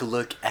 Let's take a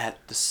look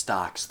at the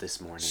stocks this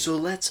morning. So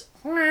let's...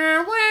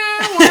 The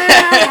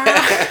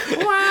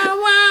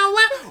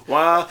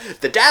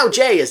Dow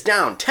J is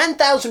down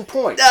 10,000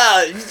 points.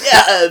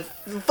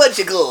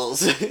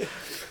 Fudgicles.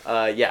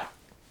 Yeah.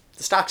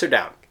 The stocks are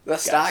down. The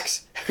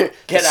stocks?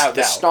 Get out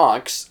the now.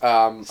 stonks,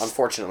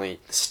 unfortunately.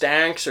 The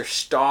stanks are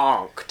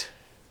stonked.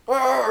 The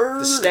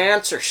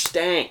stants are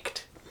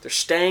stanked. They're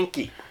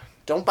stanky.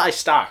 Don't buy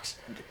stocks.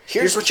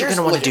 Here's what you're going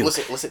to want to do.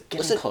 Listen.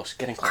 Getting close.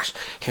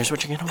 Here's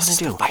what you're going to want to do. This is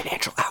the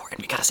financial hour, and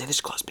we got to say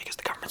this close because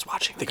the government's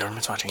watching. The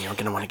government's watching. You're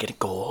going to want to get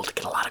gold.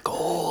 Get a lot of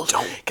gold.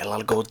 Get a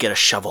lot of gold. Get a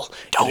shovel.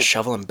 Get a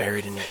shovel and bury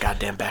it in your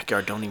goddamn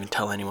backyard. Don't even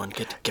tell anyone.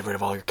 Get rid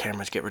of all your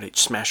cameras.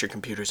 Smash your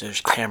computers. There's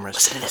cameras.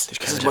 Listen to this.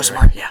 This is more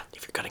smart. Yeah.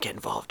 If you're going to get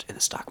involved in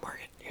the stock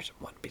market, here's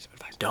one piece of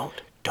advice. Don't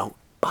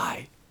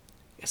buy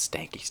a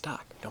stanky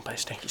stock. Don't buy a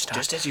stanky stock.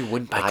 Just as you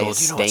wouldn't buy gold.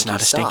 a You know what's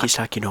not a stanky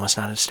stock? You know what's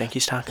not a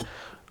stanky stock?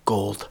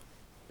 Gold.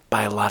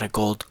 Buy a lot of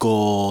gold.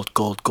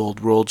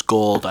 World's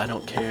gold. I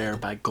don't care.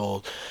 Buy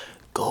gold.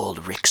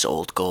 Rick's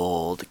old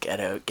gold. Get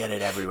it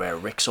everywhere.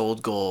 Rick's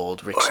old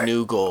gold. Rick's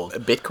new gold.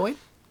 Bitcoin?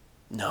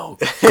 No,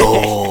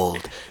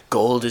 gold.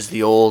 Gold is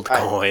the old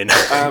coin.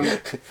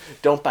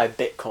 Don't buy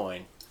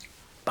Bitcoin.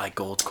 Buy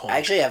gold coin. I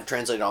actually have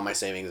translated all my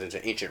savings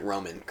into ancient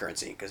Roman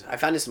currency because I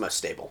find it's the most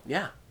stable.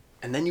 Yeah.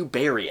 And then you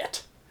bury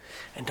it.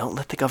 And don't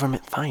let the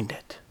government find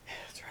it.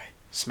 That's right.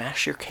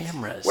 Smash your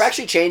cameras. We're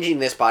actually changing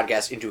this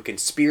podcast into a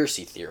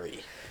conspiracy theory.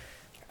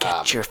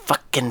 Get your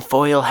fucking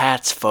foil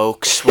hats,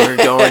 folks. We're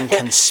going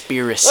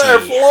conspiracy.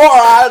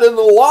 Fluoride in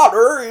the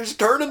water is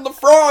turning the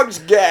frogs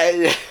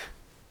gay.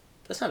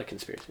 That's not a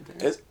conspiracy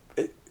theory.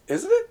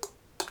 Isn't it?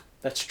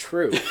 That's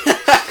true.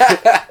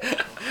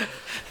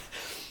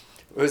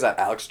 Who's that,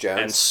 Alex Jones?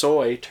 And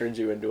soy turns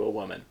you into a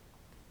woman.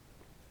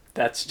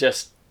 That's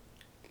just...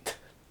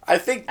 I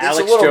think it's Alex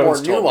a little Jones more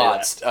told me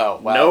nuanced. that. Oh,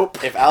 wow.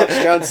 Nope. If Alex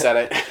Jones said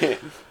it, it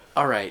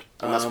all right.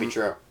 must be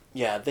true.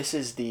 Yeah, this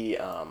is the...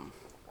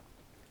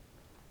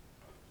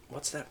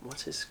 What's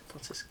his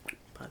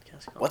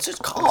podcast called? What's it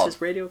called? What's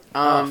his radio?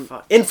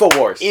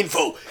 Infowars.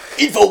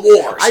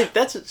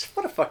 Infowars.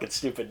 What a fucking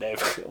stupid name.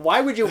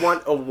 Why would you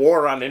want a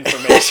war on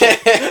information?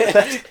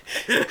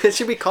 It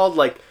should be called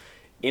like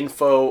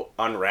Info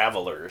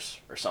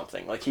Unravelers or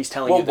something. Like he's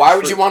telling you. Well, why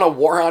would you want a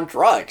war on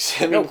drugs?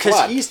 I mean, no,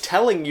 because he's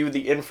telling you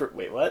the info.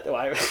 Wait, what?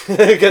 Why?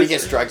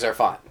 Because drugs are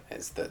fun.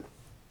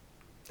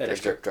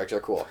 Drugs are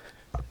cool.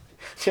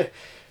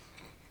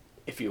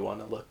 If you want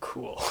to look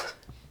cool.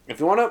 If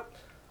you want to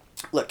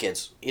look,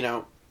 kids,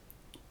 the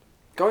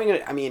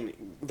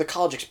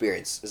college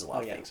experience is a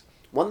lot of things.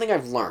 One thing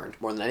I've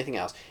learned more than anything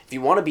else, if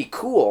you want to be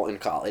cool in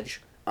college,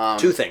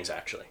 two things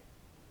actually.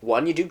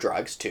 One, you do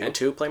drugs.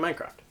 Two, play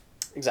Minecraft.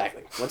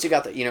 Exactly. Once you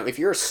got that, if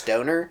you're a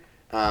stoner,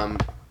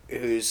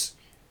 who's,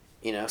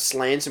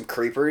 slaying some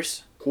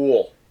creepers,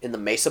 cool, in the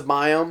Mesa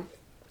biome,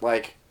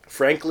 like,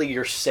 frankly,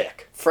 you're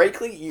sick.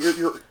 Frankly,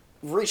 you're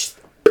reached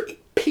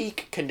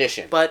peak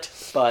condition. But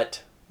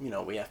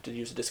we have to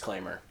use a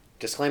disclaimer.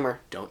 Disclaimer: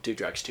 don't do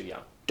drugs too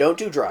young. Don't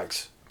do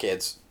drugs,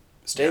 kids.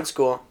 Stay in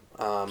school.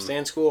 Stay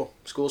in school.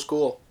 School's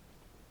cool.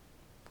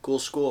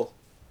 School's cool.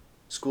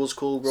 School's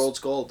cool. World's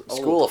gold.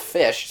 School of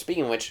fish.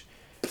 Speaking of which,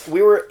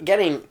 we were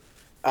getting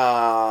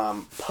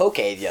poke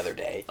the other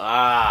day.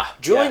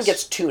 Julian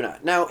gets tuna.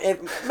 Now,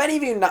 many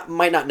of you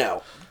might not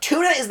know,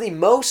 tuna is the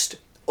most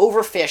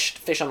overfished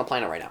fish on the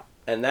planet right now.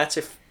 And that's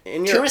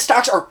tuna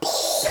stocks are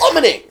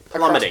plummeting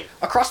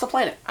across the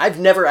planet. I've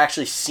never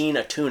actually seen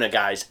a tuna,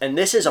 guys, and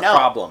this is a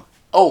problem.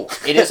 Oh,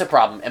 it is a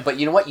problem. But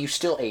you know what? You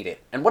still ate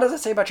it. And what does that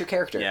say about your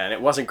character? Yeah, and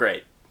it wasn't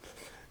great.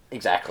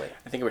 Exactly.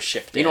 I think it was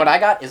shifted. You know what I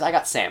got? I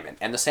got salmon.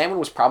 And the salmon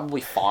was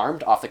probably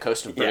farmed off the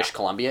coast of British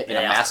Columbia in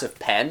a massive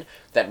pen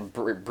that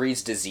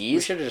breeds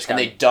disease. And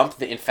they dump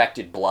the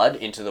infected blood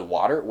into the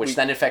water, which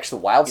then infects the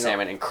wild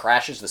salmon and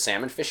crashes the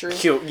salmon fishery.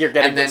 You're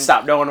getting to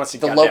stop. No one wants to.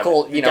 The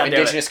local,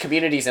 indigenous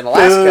communities in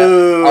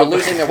Alaska are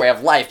losing their way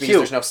of life because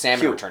there's no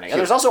salmon returning. And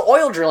there's also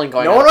oil drilling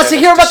going on. No one wants to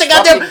hear about the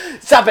goddamn.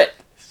 Stop it.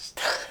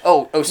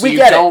 So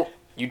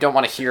you don't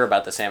want to hear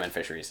about the salmon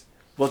fisheries.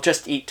 We'll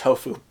just eat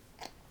tofu.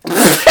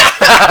 That's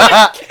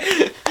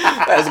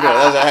good.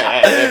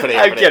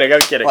 I'm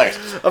kidding. Like,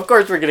 of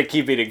course, we're gonna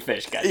keep eating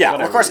fish, guys. Yeah,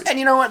 of course. And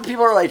you know what?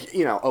 People are like,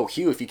 oh,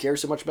 Hugh, if you care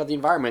so much about the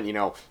environment,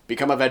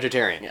 become a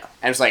vegetarian. Yeah.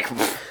 And it's like,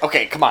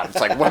 okay, come on.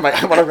 It's like, what am I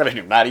gonna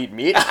do? Not eat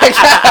meat?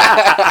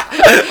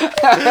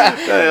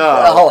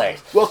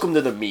 Welcome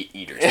to the Meat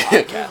Eaters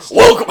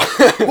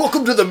podcast.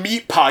 Welcome to the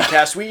meat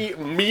podcast. We eat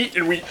meat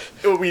and we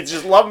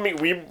just love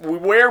meat. We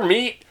wear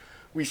meat.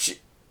 We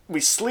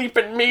sleep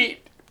in meat.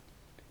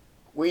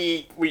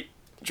 We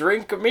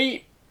drink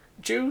meat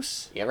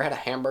juice. You ever had a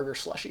hamburger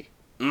slushie?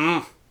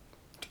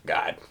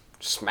 God,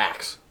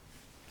 smacks.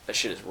 That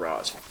shit is raw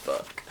as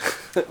fuck.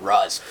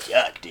 Raw as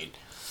fuck, dude.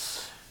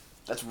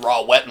 That's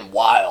raw, wet, and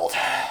wild.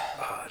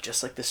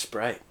 Just like the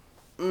Sprite.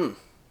 The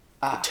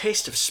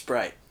taste of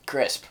Sprite.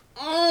 Crisp.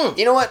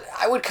 You know what?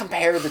 I would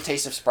compare the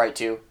taste of Sprite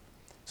to.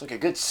 It's like a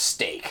good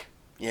steak.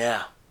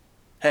 Yeah.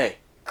 Hey.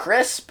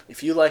 Crisp.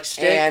 If you like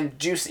steak. And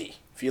juicy.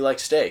 If you like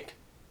steak.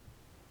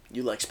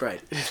 You like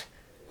Sprite.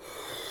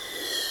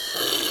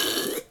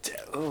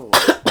 Ooh.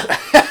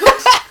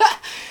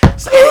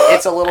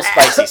 It's a little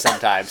spicy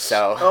sometimes,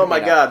 so. Oh my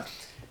god.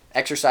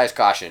 Exercise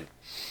caution.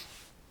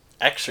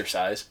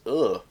 Exercise?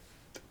 Ugh.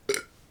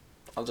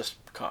 I'll just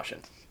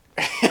caution.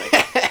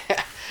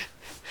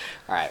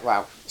 Alright,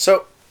 wow.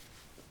 So,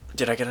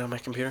 did I get it on my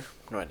computer?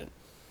 No, I didn't.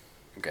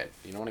 Good.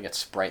 You don't want to get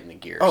Sprite in the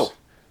gears. Oh,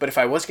 but if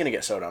I was going to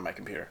get soda on my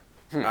computer,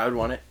 I would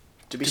want it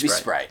to be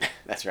Sprite.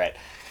 That's right.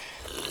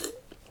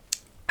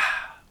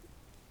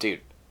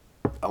 Dude,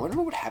 I wonder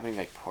what would happen if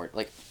I poured,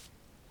 like,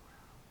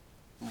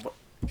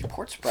 if you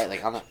poured Sprite,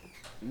 like, on the...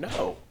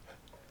 No.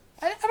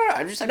 I don't know,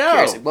 I'm just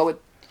curious, like, what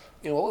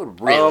would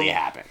really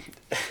happen?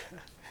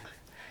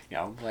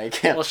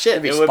 Like... Well, shit,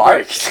 it'd be it would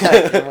sparks.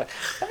 break. That'd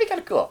be kind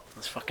of cool.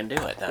 Let's fucking do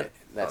it, then.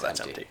 That's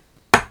empty.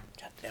 God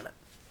damn it.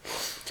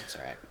 That's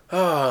alright.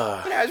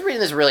 I was reading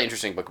this really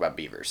interesting book about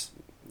beavers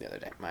the other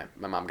day. My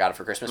mom got it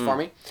for Christmas for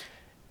me.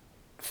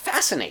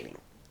 Fascinating.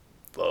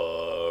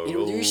 There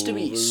used to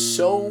be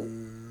so...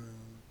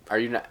 Are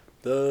you not?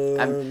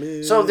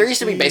 So there used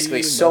to be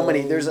basically so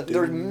many. There's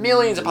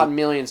millions upon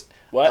millions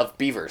of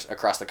beavers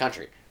across the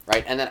country,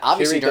 right? And then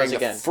obviously during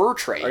the fur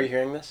trade. Are you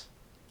hearing this?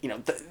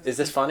 Is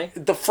this funny?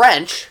 The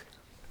French,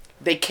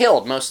 they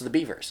killed most of the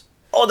beavers.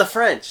 Oh, the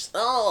French.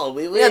 Oh,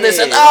 yeah, they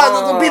said,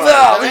 the beaver.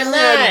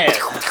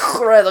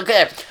 Right,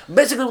 okay.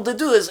 Basically, what they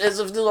do is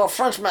if the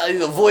Frenchman,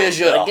 the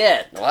voyageurs.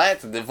 Right?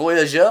 The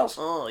voyageurs?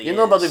 Oh, yes. You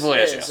know about the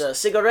voyageurs. Yes,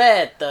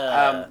 cigarette.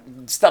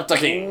 Stop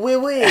talking. Oui,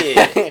 oui.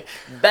 Baguette.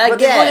 But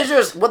the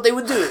voyageurs, what they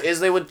would do is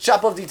they would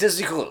chop off the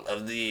testicle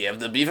of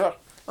the beaver.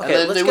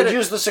 Okay, and then they would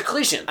use the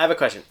secretion. I have a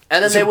question.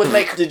 And then they would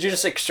make... Did you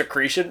just say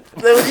secretion?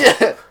 They would,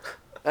 yeah.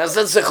 I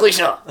said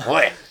secretion.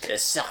 Wait.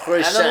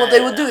 Secretion. And then what they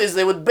would do is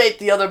they would bait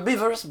the other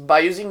beavers by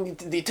using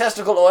the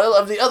testicle oil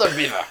of the other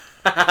beaver.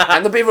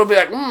 And the beaver would be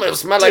like, it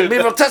smells like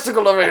beaver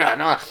testicle over here.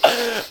 No.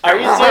 Are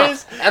you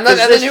serious? And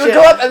then he would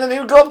go up, and then he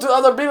would go up to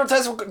other beaver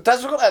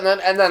testicle, and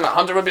then the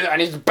hunter would be there,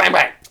 and he'd bang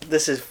bang.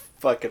 This is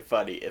fucking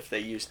funny. If they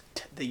used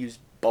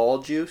ball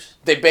juice.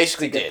 They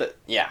basically did.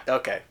 Yeah.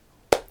 Okay.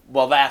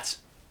 Well, that's.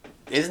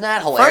 Isn't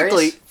that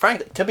hilarious?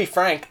 Frankly, to be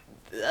frank,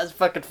 that's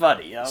fucking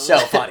funny. So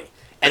funny.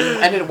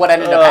 And what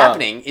ended up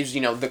happening is,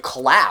 the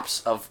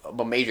collapse of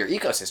major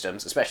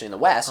ecosystems, especially in the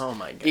West. Oh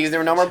my god! Because there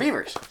were no more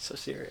beavers. So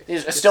serious.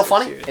 Is it still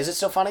funny? Serious. Is it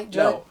still funny?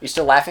 No. You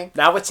still laughing?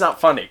 Now it's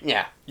not funny.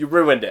 Yeah. You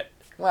ruined it.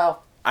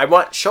 Well, I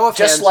want show of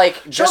hands.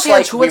 Just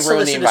like we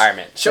ruined the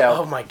environment.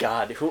 Oh my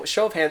god!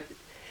 Show of hands.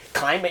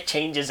 Climate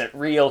change isn't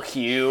real,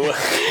 Hugh.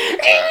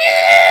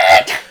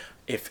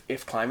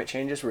 If climate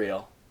change is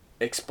real,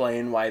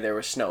 explain why there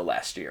was snow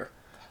last year.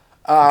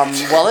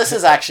 Well, this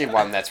is actually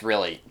one that's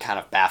really kind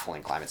of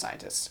baffling climate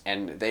scientists,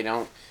 and they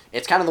don't.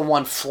 It's kind of the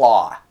one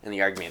flaw in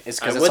the argument.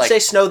 I would say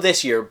snow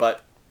this year,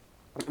 but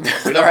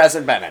there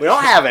hasn't been any. We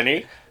don't have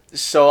any,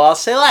 so I'll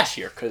say last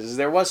year because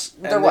there was.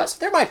 There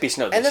might be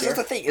snow this year. And this is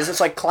the thing: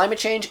 it's like climate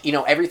change.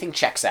 Everything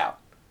checks out.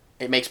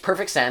 It makes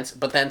perfect sense,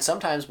 but then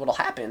sometimes what'll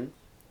happen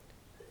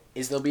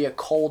is there'll be a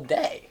cold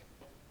day,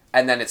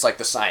 and then it's like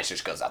the science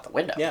just goes out the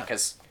window. Yeah.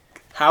 Because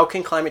how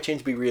can climate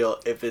change be real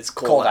if it's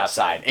cold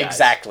outside?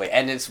 Exactly,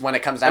 and it's when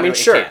it comes down.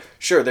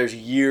 Sure. There's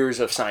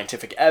years of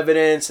scientific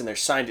evidence, and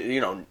there's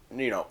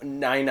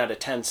 9 out of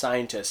 10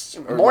 scientists,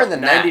 or more than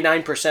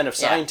 99% of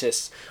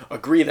scientists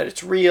agree that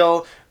it's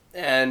real.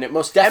 And it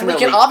most And definitely... we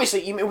can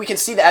obviously, we can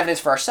see the evidence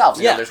for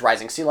ourselves. You know, there's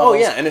rising sea levels. Oh,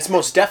 yeah, and it's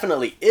most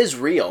definitely is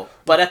real.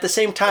 But at the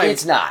same time...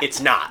 It's not.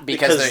 It's not.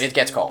 Because it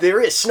gets cold.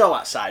 There is snow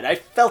outside. I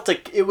felt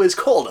like it was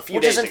cold a few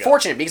days ago. Which is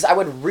unfortunate, because I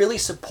would really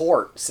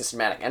support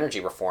systematic energy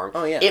reform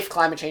if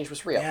climate change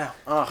was real. Yeah.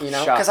 Oh, you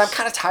know, because I'm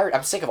kind of tired.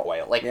 I'm sick of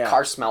oil. Like,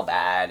 cars smell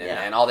bad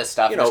and all this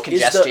stuff. You know, there's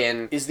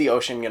congestion. Is the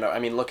ocean going to... I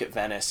mean, look at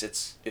Venice.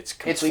 It's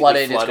completely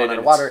flooded. It's going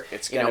underwater.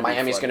 It's you know,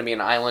 Miami's going to be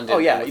an island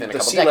within a couple decades.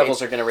 The sea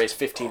levels are going to raise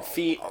 15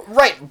 feet.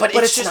 Right, but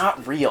it's just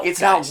not real.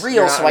 It's not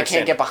real, so I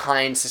can't get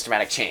behind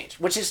systematic change,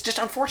 which is just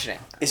unfortunate.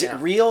 Is it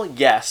real?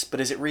 Yes, but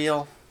is it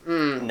real?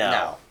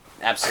 No,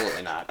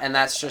 absolutely not. And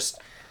that's just,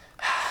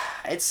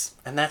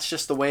 and that's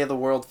just the way of the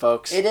world,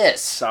 folks. It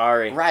is.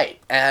 Sorry. Right,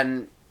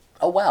 and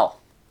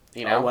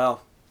you know. Oh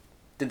well.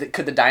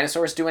 Could the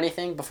dinosaurs do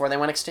anything before they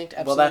went extinct?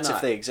 Absolutely well, that's not.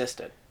 if they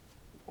existed.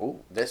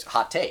 Ooh, this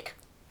hot take.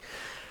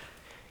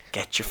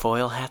 Get your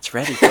foil hats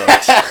ready,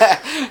 folks.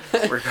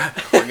 we're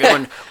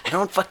going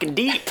fucking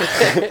deep.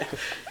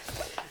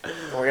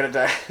 We're gonna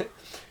die.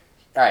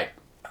 All right,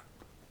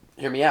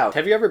 hear me out.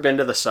 Have you ever been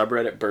to the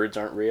subreddit "Birds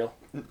Aren't Real"?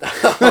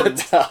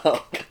 No.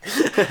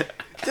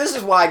 This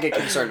is why I get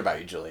concerned about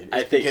you, Julian.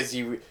 I think because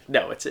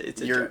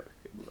it's a joke.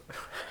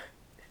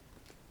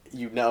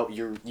 You know,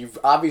 you've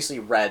obviously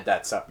read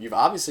that stuff. You've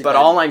obviously. But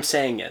all I'm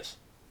saying is,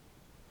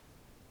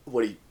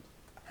 what do you?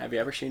 Have you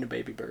ever seen a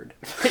baby bird?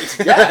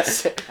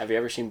 Yes. Have you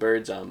ever seen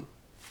birds?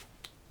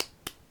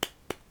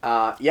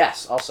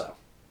 Yes. Also.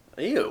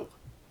 Ew.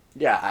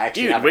 Yeah, I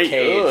actually Dude, have a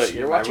cage.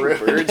 You're watching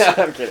birds? No,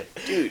 I'm kidding.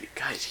 Dude,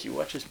 guys, he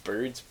watches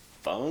birds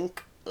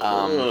funk?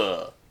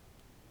 I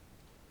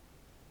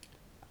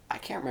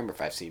can't remember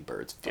if I've seen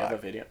birds fuck. Do you have a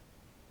video?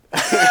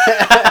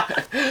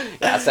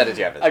 Yeah, I'll send it to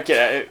you. I'm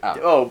kidding.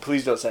 Oh,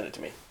 please don't send it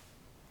to me.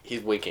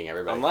 He's winking,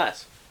 everybody.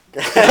 Unless.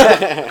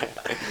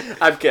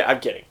 I'm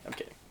kidding.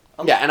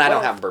 Yeah, and I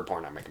don't have bird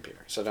porn on my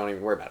computer, so don't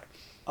even worry about it.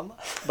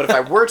 But if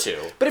I were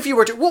to... But if you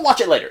were to... We'll watch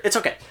it later. It's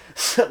okay.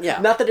 Yeah.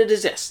 Not that it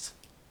exists.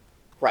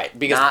 Right,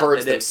 because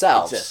birds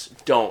themselves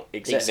don't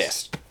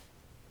exist.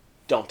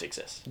 Don't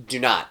exist. Do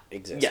not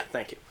exist. Yeah,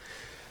 thank you.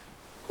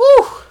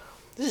 Woo!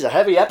 This is a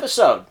heavy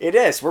episode. It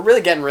is.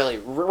 We're getting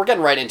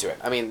right into it.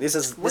 I mean, this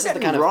is the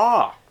kind of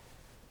raw.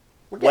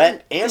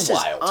 Wet and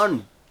wild. Is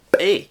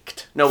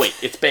unbaked. No, wait,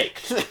 it's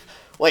baked.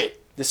 Wait,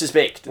 this is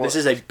baked. Well, this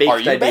is a baked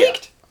idea. Are you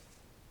baked?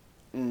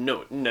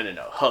 No.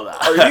 Hold on.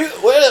 Are you?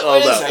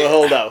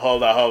 Hold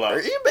on.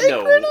 Are you baked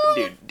right now?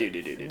 Dude.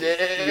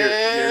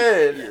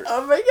 You're,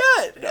 oh my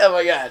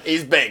god.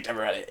 He's baked,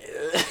 everybody.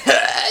 He's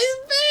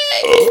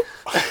baked.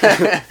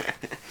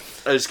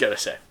 I just gotta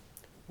say,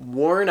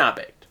 we're not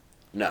baked.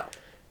 No.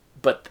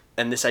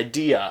 And this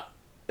idea,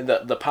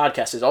 the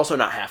podcast is also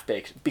not half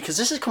baked because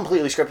this is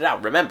completely scripted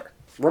out.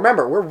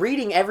 Remember, we're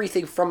reading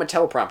everything from a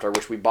teleprompter,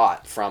 which we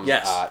bought from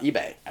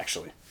eBay.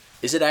 Actually,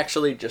 is it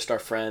actually just our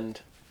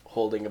friend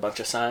holding a bunch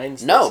of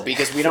signs? No,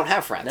 because we don't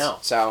have friends. No.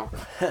 So,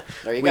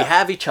 there you go. We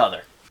have each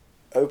other.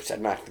 Oops, I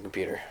knocked the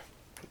computer.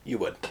 You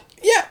would.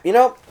 Yeah,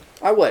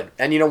 I would.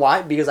 And you know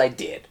why? Because I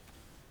did.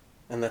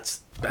 And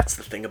that's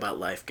the thing about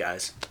life,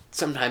 guys.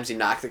 Sometimes you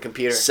knock the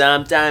computer.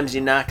 Sometimes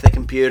you knock the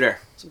computer.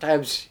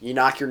 Sometimes you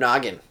knock your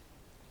noggin.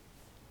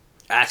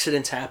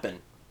 Accidents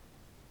happen.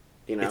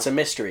 You know? It's a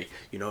mystery.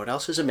 You know what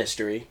else is a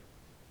mystery?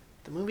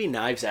 The movie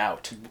Knives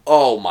Out.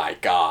 Oh my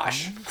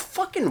gosh.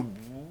 Fucking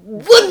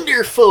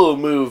wonderful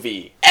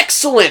movie.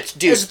 Excellent,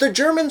 dude. As the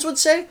Germans would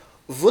say,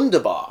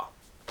 wunderbar.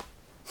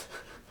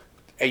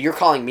 You're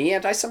calling me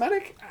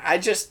anti-Semitic?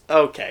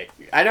 Okay.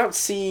 I don't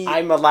see...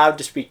 I'm allowed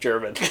to speak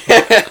German.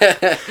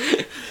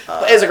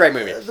 It's a great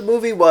movie. The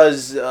movie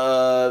was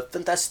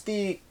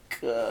fantastique.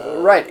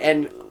 Right,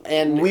 and...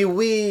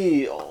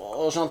 Oui,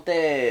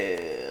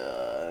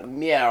 enchanté,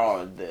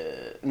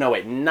 merde. No,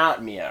 wait,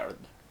 not merde.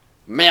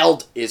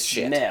 Merde is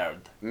shit.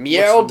 Merde.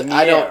 Merde?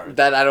 I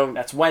don't...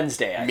 That's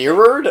Wednesday.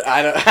 Mirrored?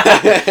 I don't...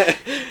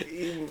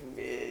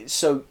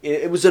 So,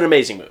 it was an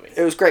amazing movie.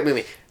 It was a great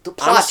movie. The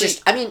plot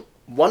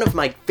one of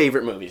my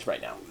favorite movies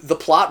right now. The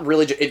plot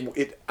really... I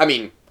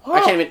can't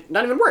even...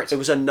 Not even words. It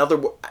was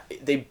another...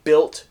 They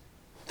built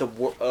the...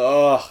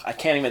 I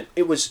can't even...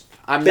 It was...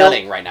 I'm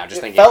nutting right now,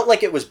 just thinking. It felt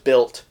like it was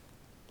built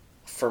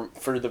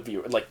for the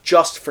viewer. Like,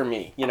 just for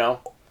me, you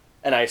know?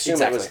 And I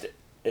assume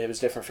it was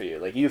different for you.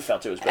 Like, you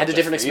felt it was built. Had a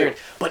different experience.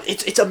 You. But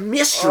it's a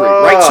mystery,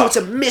 right? So it's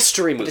a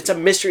mystery movie. It's a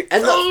mystery.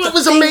 And it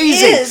was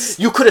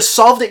amazing. You could have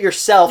solved it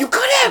yourself. You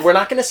could have. We're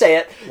not going to say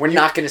it. We're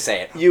not going to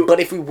say it. But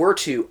if we were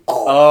to,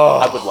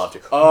 I would love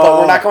to. Oh. But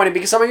we're not going to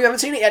because some of you haven't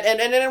seen it yet.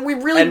 And we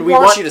really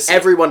want you to see it.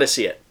 Everyone to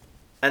see it.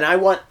 And I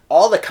want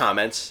all the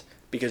comments,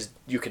 because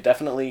you could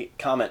definitely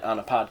comment on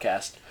a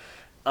podcast,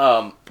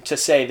 to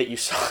say that you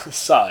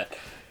saw it.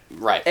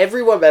 Right.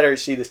 Everyone better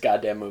see this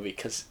goddamn movie,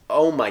 because,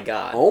 oh my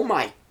god. Oh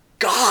my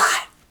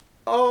god.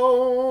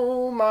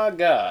 Oh my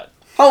god.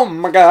 Oh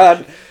my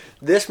god.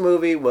 This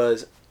movie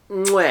was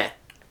mwah.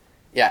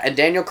 Yeah, and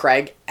Daniel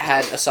Craig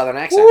had a southern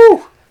accent.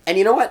 Woo! And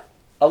you know what?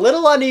 A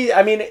little uneasy.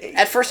 I mean,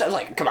 At first, I was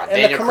like, "Come on, in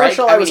Daniel the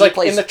commercial, Craig." I was he like,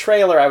 plays, in the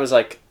trailer, I was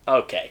like,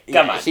 okay,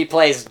 come on. He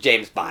plays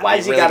James Bond. Why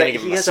has he really got gonna it?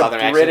 give him He has a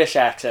Southern British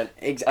accent.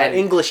 Ex- An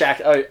English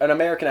accent. An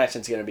American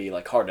accent's going to be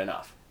like hard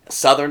enough.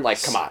 Southern,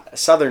 like, come on.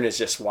 Southern is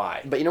just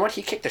why. But you know what?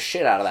 He kicked the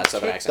shit out of that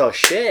Southern Kick accent. the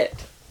shit.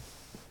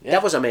 Yeah.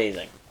 That was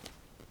amazing.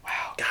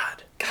 Wow.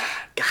 God.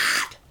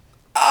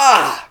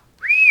 Ah.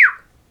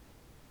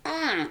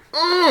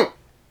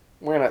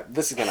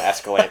 This is gonna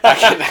escalate.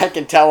 I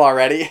can tell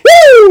already.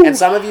 Woo! And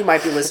some of you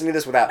might be listening to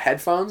this without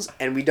headphones,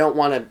 and we don't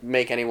want to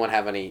make anyone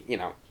have any. We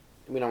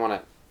don't want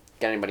to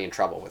get anybody in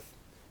trouble with.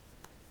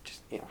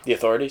 Just The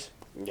authorities?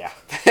 yeah.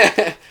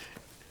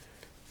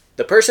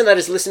 The person that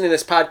is listening to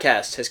this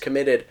podcast has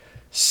committed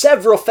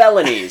several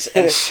felonies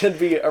and should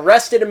be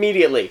arrested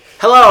immediately.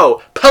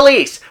 Hello,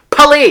 police!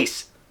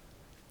 Police!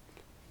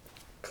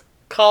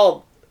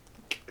 Call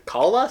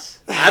us?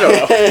 I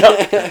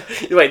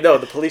don't know. Wait, no,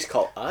 the police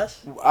call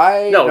us?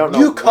 I No, don't know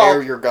you call-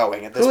 where you're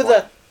going at this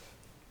point.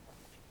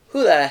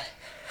 Who the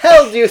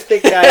hell do you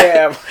think I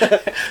am? Who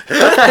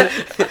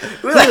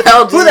the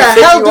hell do Who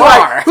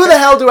the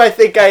hell do I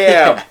think I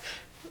am?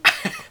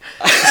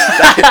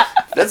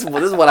 This is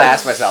what I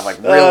ask myself, like,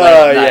 real late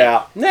at night.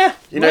 yeah. Nah.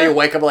 You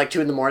wake up at like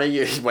 2 a.m,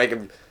 you wake up,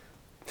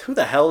 Who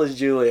the hell is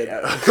Julian?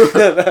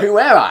 who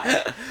am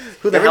I?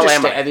 Who the hell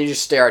am I? And then you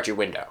just stare out your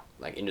window,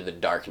 like, into the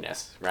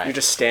darkness, right? You're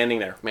just standing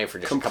there. Maybe for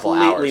just a couple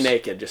hours. Completely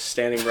naked, just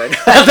standing right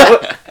now.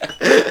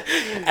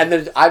 And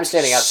then I'm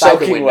standing outside the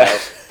Soaking window,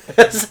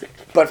 wet.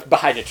 but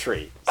behind a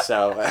tree.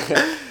 So, I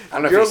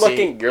don't know if You're you see-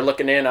 looking. You're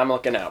looking in. I'm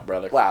looking out,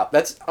 brother. Wow,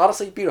 that's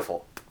honestly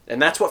beautiful.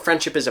 And that's what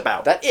friendship is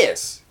about. That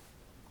is.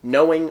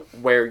 Knowing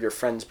where your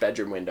friend's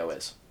bedroom window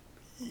is.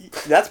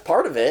 That's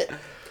part of it.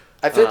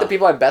 I feel like the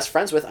people I'm best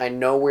friends with, I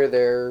know where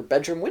their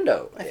bedroom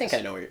window is. I think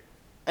I know where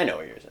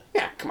yours is.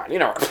 Yeah, come on, you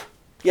know.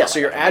 Yeah. So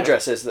your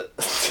address is the.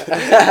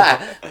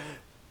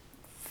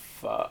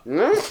 Fuck.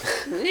 I'm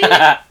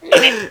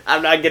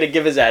not gonna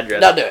give his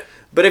address. No, do it.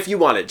 But if you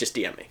want it, just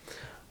DM me.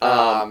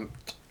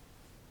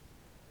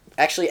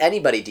 Actually,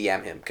 anybody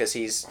DM him, because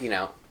he's,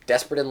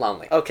 desperate and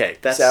lonely. Okay.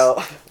 That's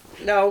So,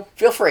 no.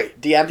 feel free.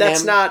 DM him.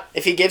 That's not-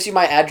 If he gives you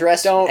my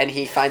address Don't- and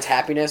he finds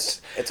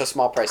happiness, it's a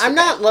small price. I'm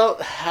to pay. not low.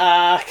 Who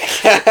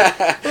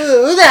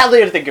the hell do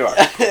you think you are?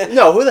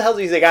 No. Who the hell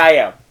do you think I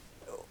am?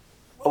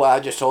 Well, I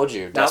just told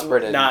you.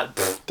 Desperate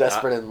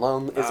Desperate and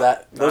lonely. Is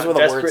that... Those not were the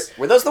desperate. words.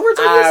 Were those the words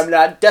I used? I'm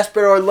not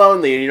desperate or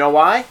lonely. And you know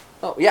why?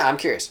 Oh, yeah, I'm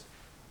curious.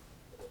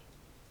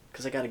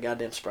 Because I got a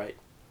goddamn Sprite.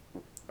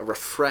 A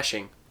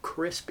refreshing,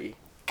 crispy.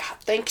 God,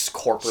 thanks,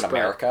 corporate Sprite.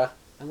 America.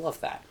 I love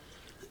that.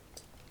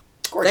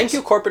 Gorgeous. Thank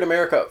you, corporate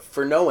America,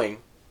 for knowing,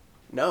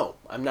 no,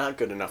 I'm not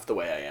good enough the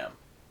way I am.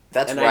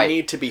 That's and right. I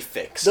need to be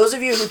fixed. Those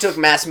of you who took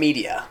mass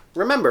media,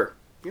 Remember,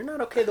 you're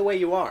not okay the way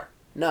you are.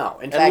 no.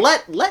 In And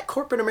fact, let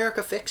corporate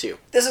America fix you.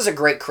 this is a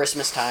great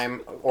Christmas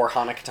time or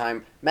Hanukkah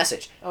time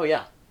message. Oh,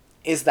 yeah.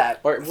 Is that...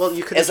 Or, well,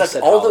 you could have is just that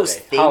said all holiday. those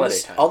things, Holiday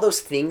time. all those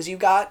things you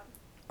got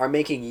are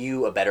making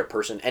you a better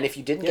person. And if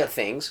you didn't Yeah. get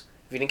things,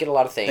 if you didn't get a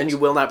lot of things, Then you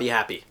will not be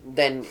happy.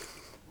 then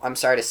I'm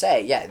sorry to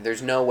say, yeah,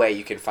 there's no way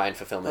you can find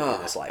fulfillment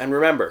in this life. And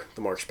remember,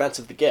 the more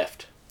expensive the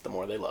gift, the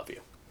more they love you.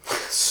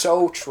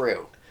 So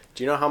true.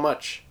 Do you know how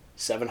much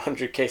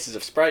 700 cases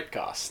of Sprite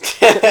cost?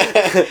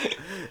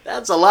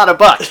 That's a lot of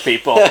bucks,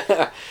 people.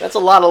 That's a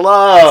lot of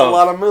love. That's a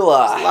lot of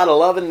moolah. That's a lot of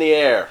love in the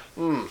air.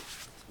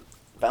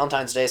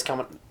 Valentine's Day is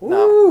coming. Woo.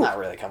 No, not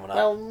really coming up.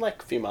 Well,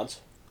 like a few months.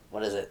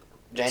 What is it?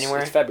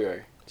 January? It's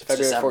February. It's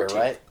February December, 14th.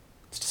 right?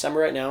 It's December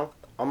right now.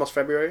 Almost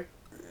February.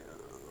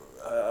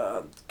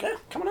 Yeah,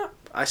 coming up.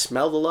 I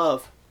smell the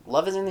love.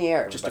 Love is in the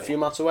air. Just a everybody. few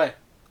months away.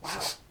 Wow.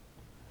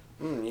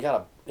 You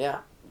got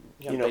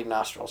You know- big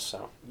nostrils,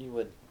 so you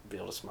would be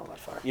able to smell that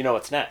far. You know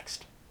what's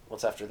next?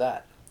 What's after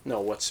that? No,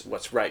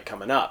 what's right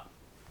coming up?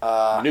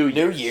 New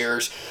Year's.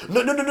 Year's.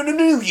 No,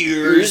 New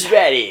Year's. Who's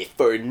ready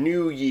for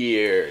New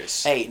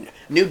Year's? Hey,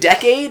 new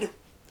decade?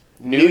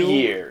 New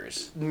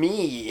Year's.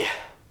 Me.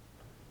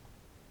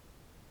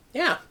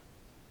 Yeah.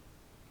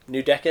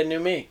 New decade, new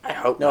me. I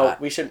hope No,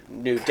 not. we should.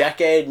 New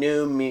decade,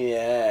 new me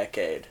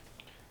decade.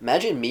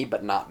 Imagine me,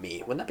 but not me.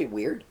 Wouldn't that be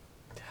weird?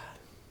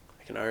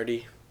 I can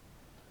already.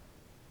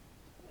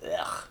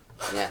 Ugh.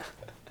 Yeah.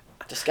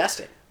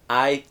 Disgusting.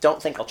 I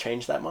don't think I'll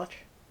change that much,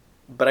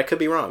 but I could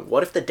be wrong.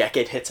 What if the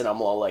decade hits and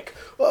I'm all like,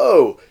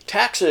 "Oh,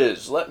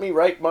 taxes! Let me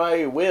write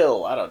my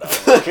will." I don't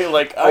know.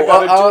 Like I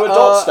gotta do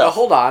adult stuff.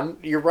 Hold on.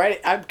 You're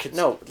right.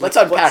 No, Let's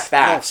like, unpack what's-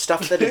 that. No,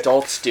 stuff that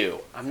adults do.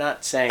 I'm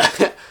not saying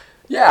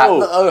Yeah.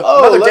 Oh,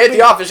 another let day at me-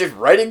 the office is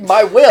writing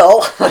my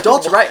will.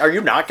 adults write. Are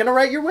you not gonna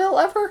write your will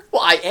ever?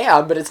 Well, I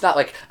am, but it's not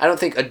like I don't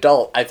think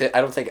adult. I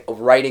don't think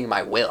writing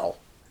my will.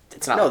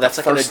 It's not. No, like that's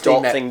the like an first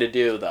adult that- thing to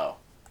do, though.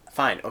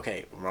 Fine.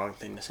 Okay. Wrong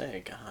thing to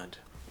say. God.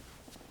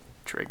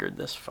 Triggered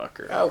this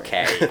fucker.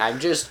 Okay,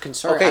 I'm just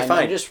concerned. Okay,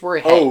 fine. I'm just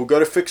worried. Hey, Oh,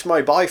 gotta fix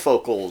my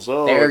bifocals.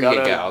 Oh, There you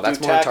gotta go. That's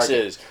do more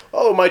taxes.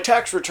 Oh, my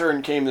tax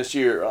return came this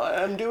year.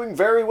 I'm doing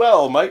very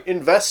well. Might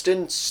invest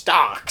in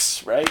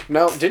stocks, right?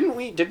 no, didn't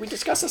we? Did we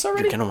discuss this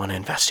already? You're gonna want to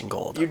invest in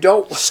gold. You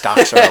don't.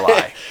 Stocks are a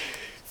lie.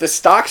 The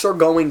stocks are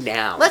going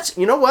down.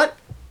 You know what?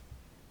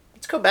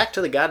 go back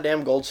to the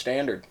goddamn gold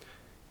standard.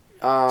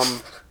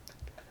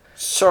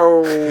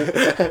 So,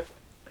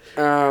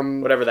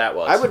 Whatever that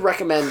was. I would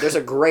recommend. There's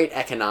a great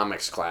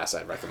economics class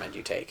I'd recommend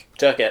you take.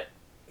 Took it.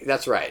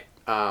 That's right.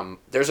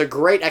 There's a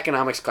great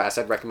economics class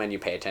I'd recommend you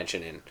pay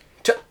attention in.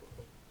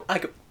 I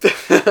could.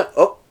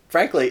 Oh,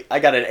 frankly, I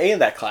got an A in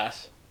that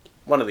class.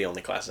 One of the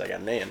only classes I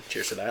got an A in.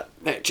 Cheers to that.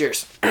 Hey,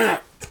 cheers.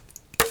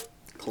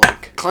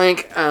 Clink.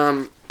 Clank.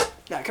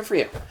 Yeah, good for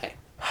you. Hey.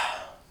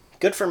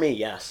 Good for me,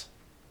 yes.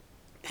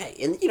 Hey,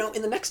 in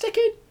the next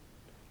decade,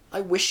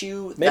 I wish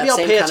you. Maybe I'll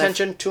pay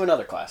attention to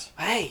another class.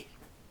 Hey,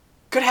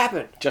 could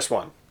happen. Just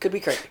one. Could be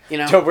crazy. You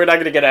know. So we're not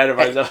going to get out of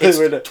Hey, ourselves. it's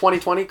We're not-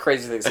 2020.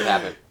 Crazy things have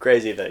happened.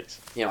 Crazy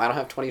things. You know, I don't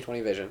have 2020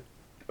 vision.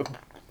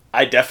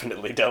 I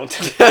definitely don't.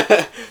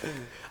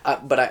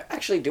 But I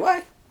actually do.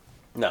 I.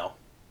 No.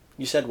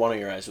 You said one of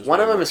your eyes was One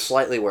of them worse. is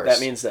slightly worse. That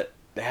means that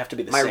they have to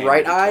be the my same.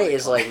 right in eye 2020.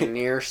 is like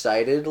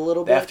nearsighted a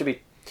little They bit. have to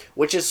be.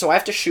 Which is so I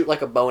have to shoot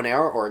like a bow and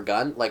arrow or a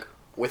gun like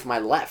with my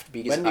left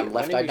because I'm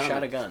left eye when have you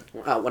dominant. shot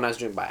a gun? When I was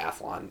doing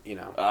biathlon,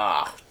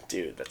 Ah,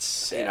 dude, that's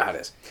sick. you know how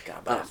it is.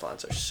 God,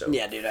 biathlons are so.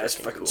 Yeah, dude, that's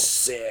freaking fucking cool.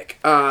 sick.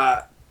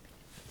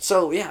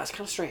 So yeah, it's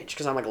kind of strange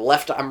because I'm like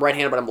I'm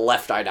right-handed, but I'm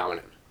left eye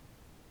dominant.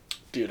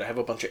 Dude, I have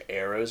a bunch of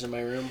arrows in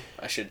my room.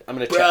 I'm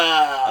gonna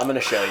Bruh. I'm gonna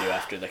show you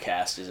after the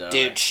cast is over.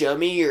 Dude, show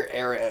me your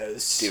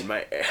arrows. Dude,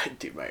 my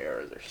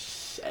arrows are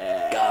sick.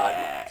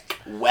 God,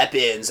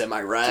 weapons. Am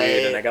I right?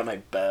 Dude, and I got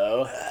my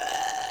bow.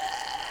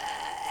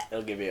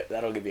 That'll give you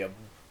a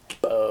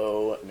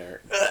bow nerd.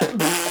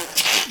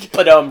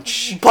 But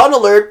Pun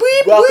alert.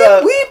 Beep,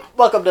 welcome, beep, beep.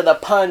 welcome to the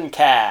pun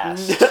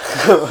cast.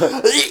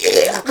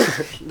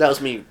 That was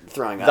me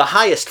throwing up. The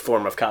highest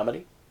form of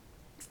comedy.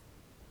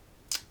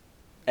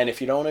 And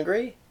if you don't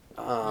agree,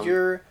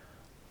 you're.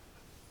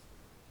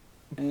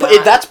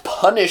 But that's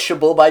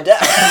punishable by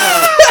death.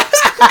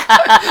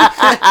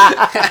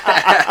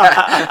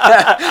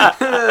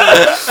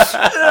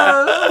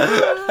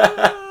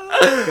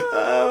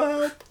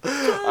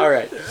 All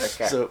right.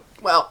 Okay. So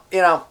Well,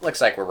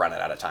 looks like we're running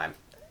out of time.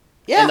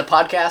 yeah. In the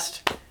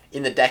podcast,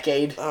 in the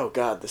decade. Oh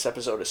god, this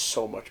episode is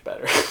so much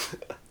better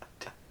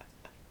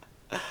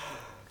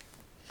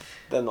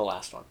than the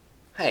last one.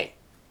 Hey.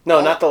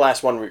 No, not the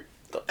last one.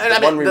 The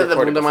one we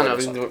recorded before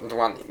this one. the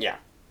one, yeah.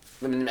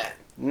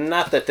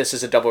 Not that this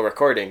is a double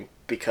recording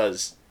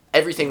because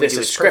Everything we This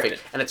do is is scripted. scripted.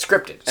 And it's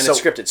scripted. and it's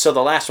scripted. So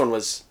the last one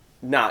was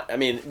not. I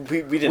mean,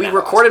 we didn't. We have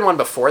recorded one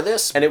before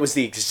this. and it was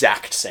the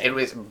exact same. It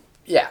was,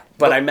 yeah.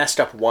 but I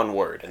messed up one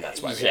word, and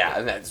that's why. Yeah,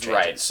 and that's change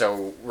right. it.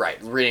 So,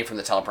 reading from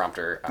the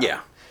teleprompter. Yeah.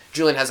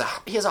 Julian has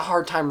a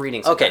hard time reading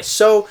Okay, sometimes.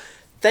 so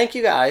thank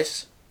you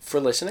guys for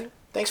listening.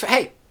 Thanks for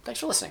listening.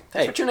 Thanks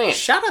Hey, for tuning in.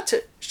 shout out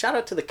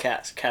to the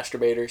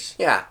casturbators.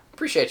 Yeah,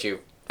 appreciate you,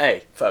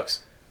 Hey,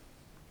 folks.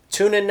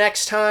 tune in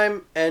next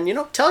time, and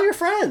tell your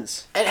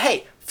friends. And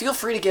hey, feel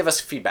free to give us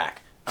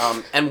feedback.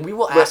 And we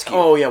will ask you.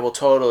 Oh yeah, we'll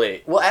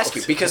totally. We'll ask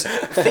you because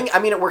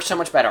it works so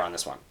much better on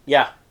this one.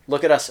 Yeah,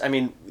 look at us. I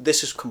mean,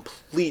 this is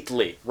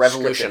completely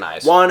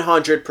Revolutionized.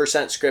 100%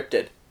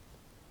 scripted.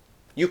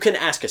 You can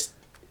ask us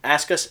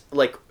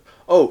like,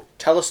 oh,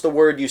 tell us the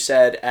word you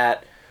said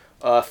at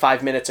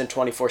 5 minutes and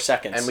 24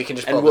 seconds, And we can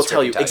just pull up we'll the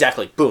tell script you and tell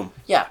you. exactly. Boom.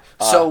 Yeah.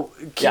 So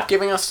keep yeah.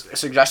 giving us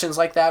suggestions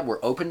like that. We're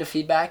open to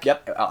feedback.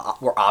 Yep.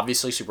 We're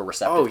obviously super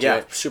receptive. Oh to yeah,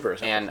 it. super.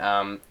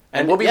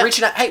 And we'll be yeah.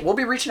 reaching out. Hey, we'll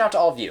be reaching out to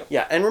all of you.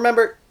 Yeah, and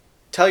remember,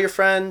 tell your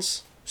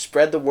friends,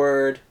 spread the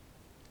word.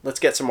 Let's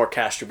get some more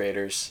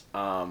casturbators.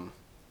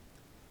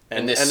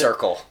 In this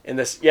circle. In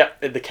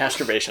the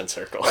casturbation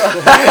circle.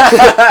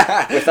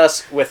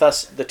 with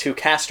us, the two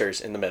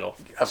casters in the middle,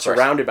 Of course.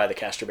 surrounded by the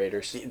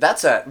casturbators.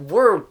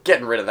 We're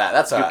getting rid of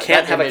that. You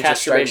can't have a image is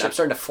castration. I'm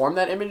starting to form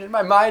that image in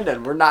my mind,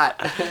 and we're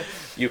not.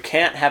 You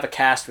can't have a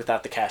cast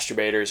without the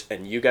casturbators,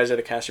 and you guys are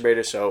the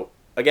casturbators. So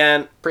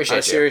again, Appreciate on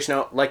a you. serious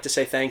note, like to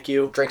say thank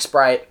you. Drink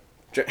Sprite.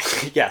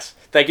 Yes,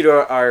 thank you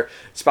to our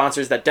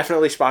sponsors that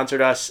definitely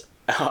sponsored us,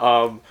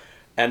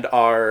 and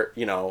our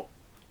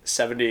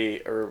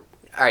 70 or.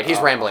 All right, he's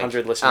rambling.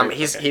 100 listeners.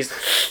 He's Okay.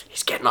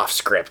 he's getting off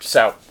script.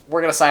 So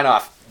we're gonna sign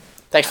off.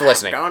 Thanks for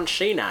listening. Gone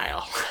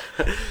senile.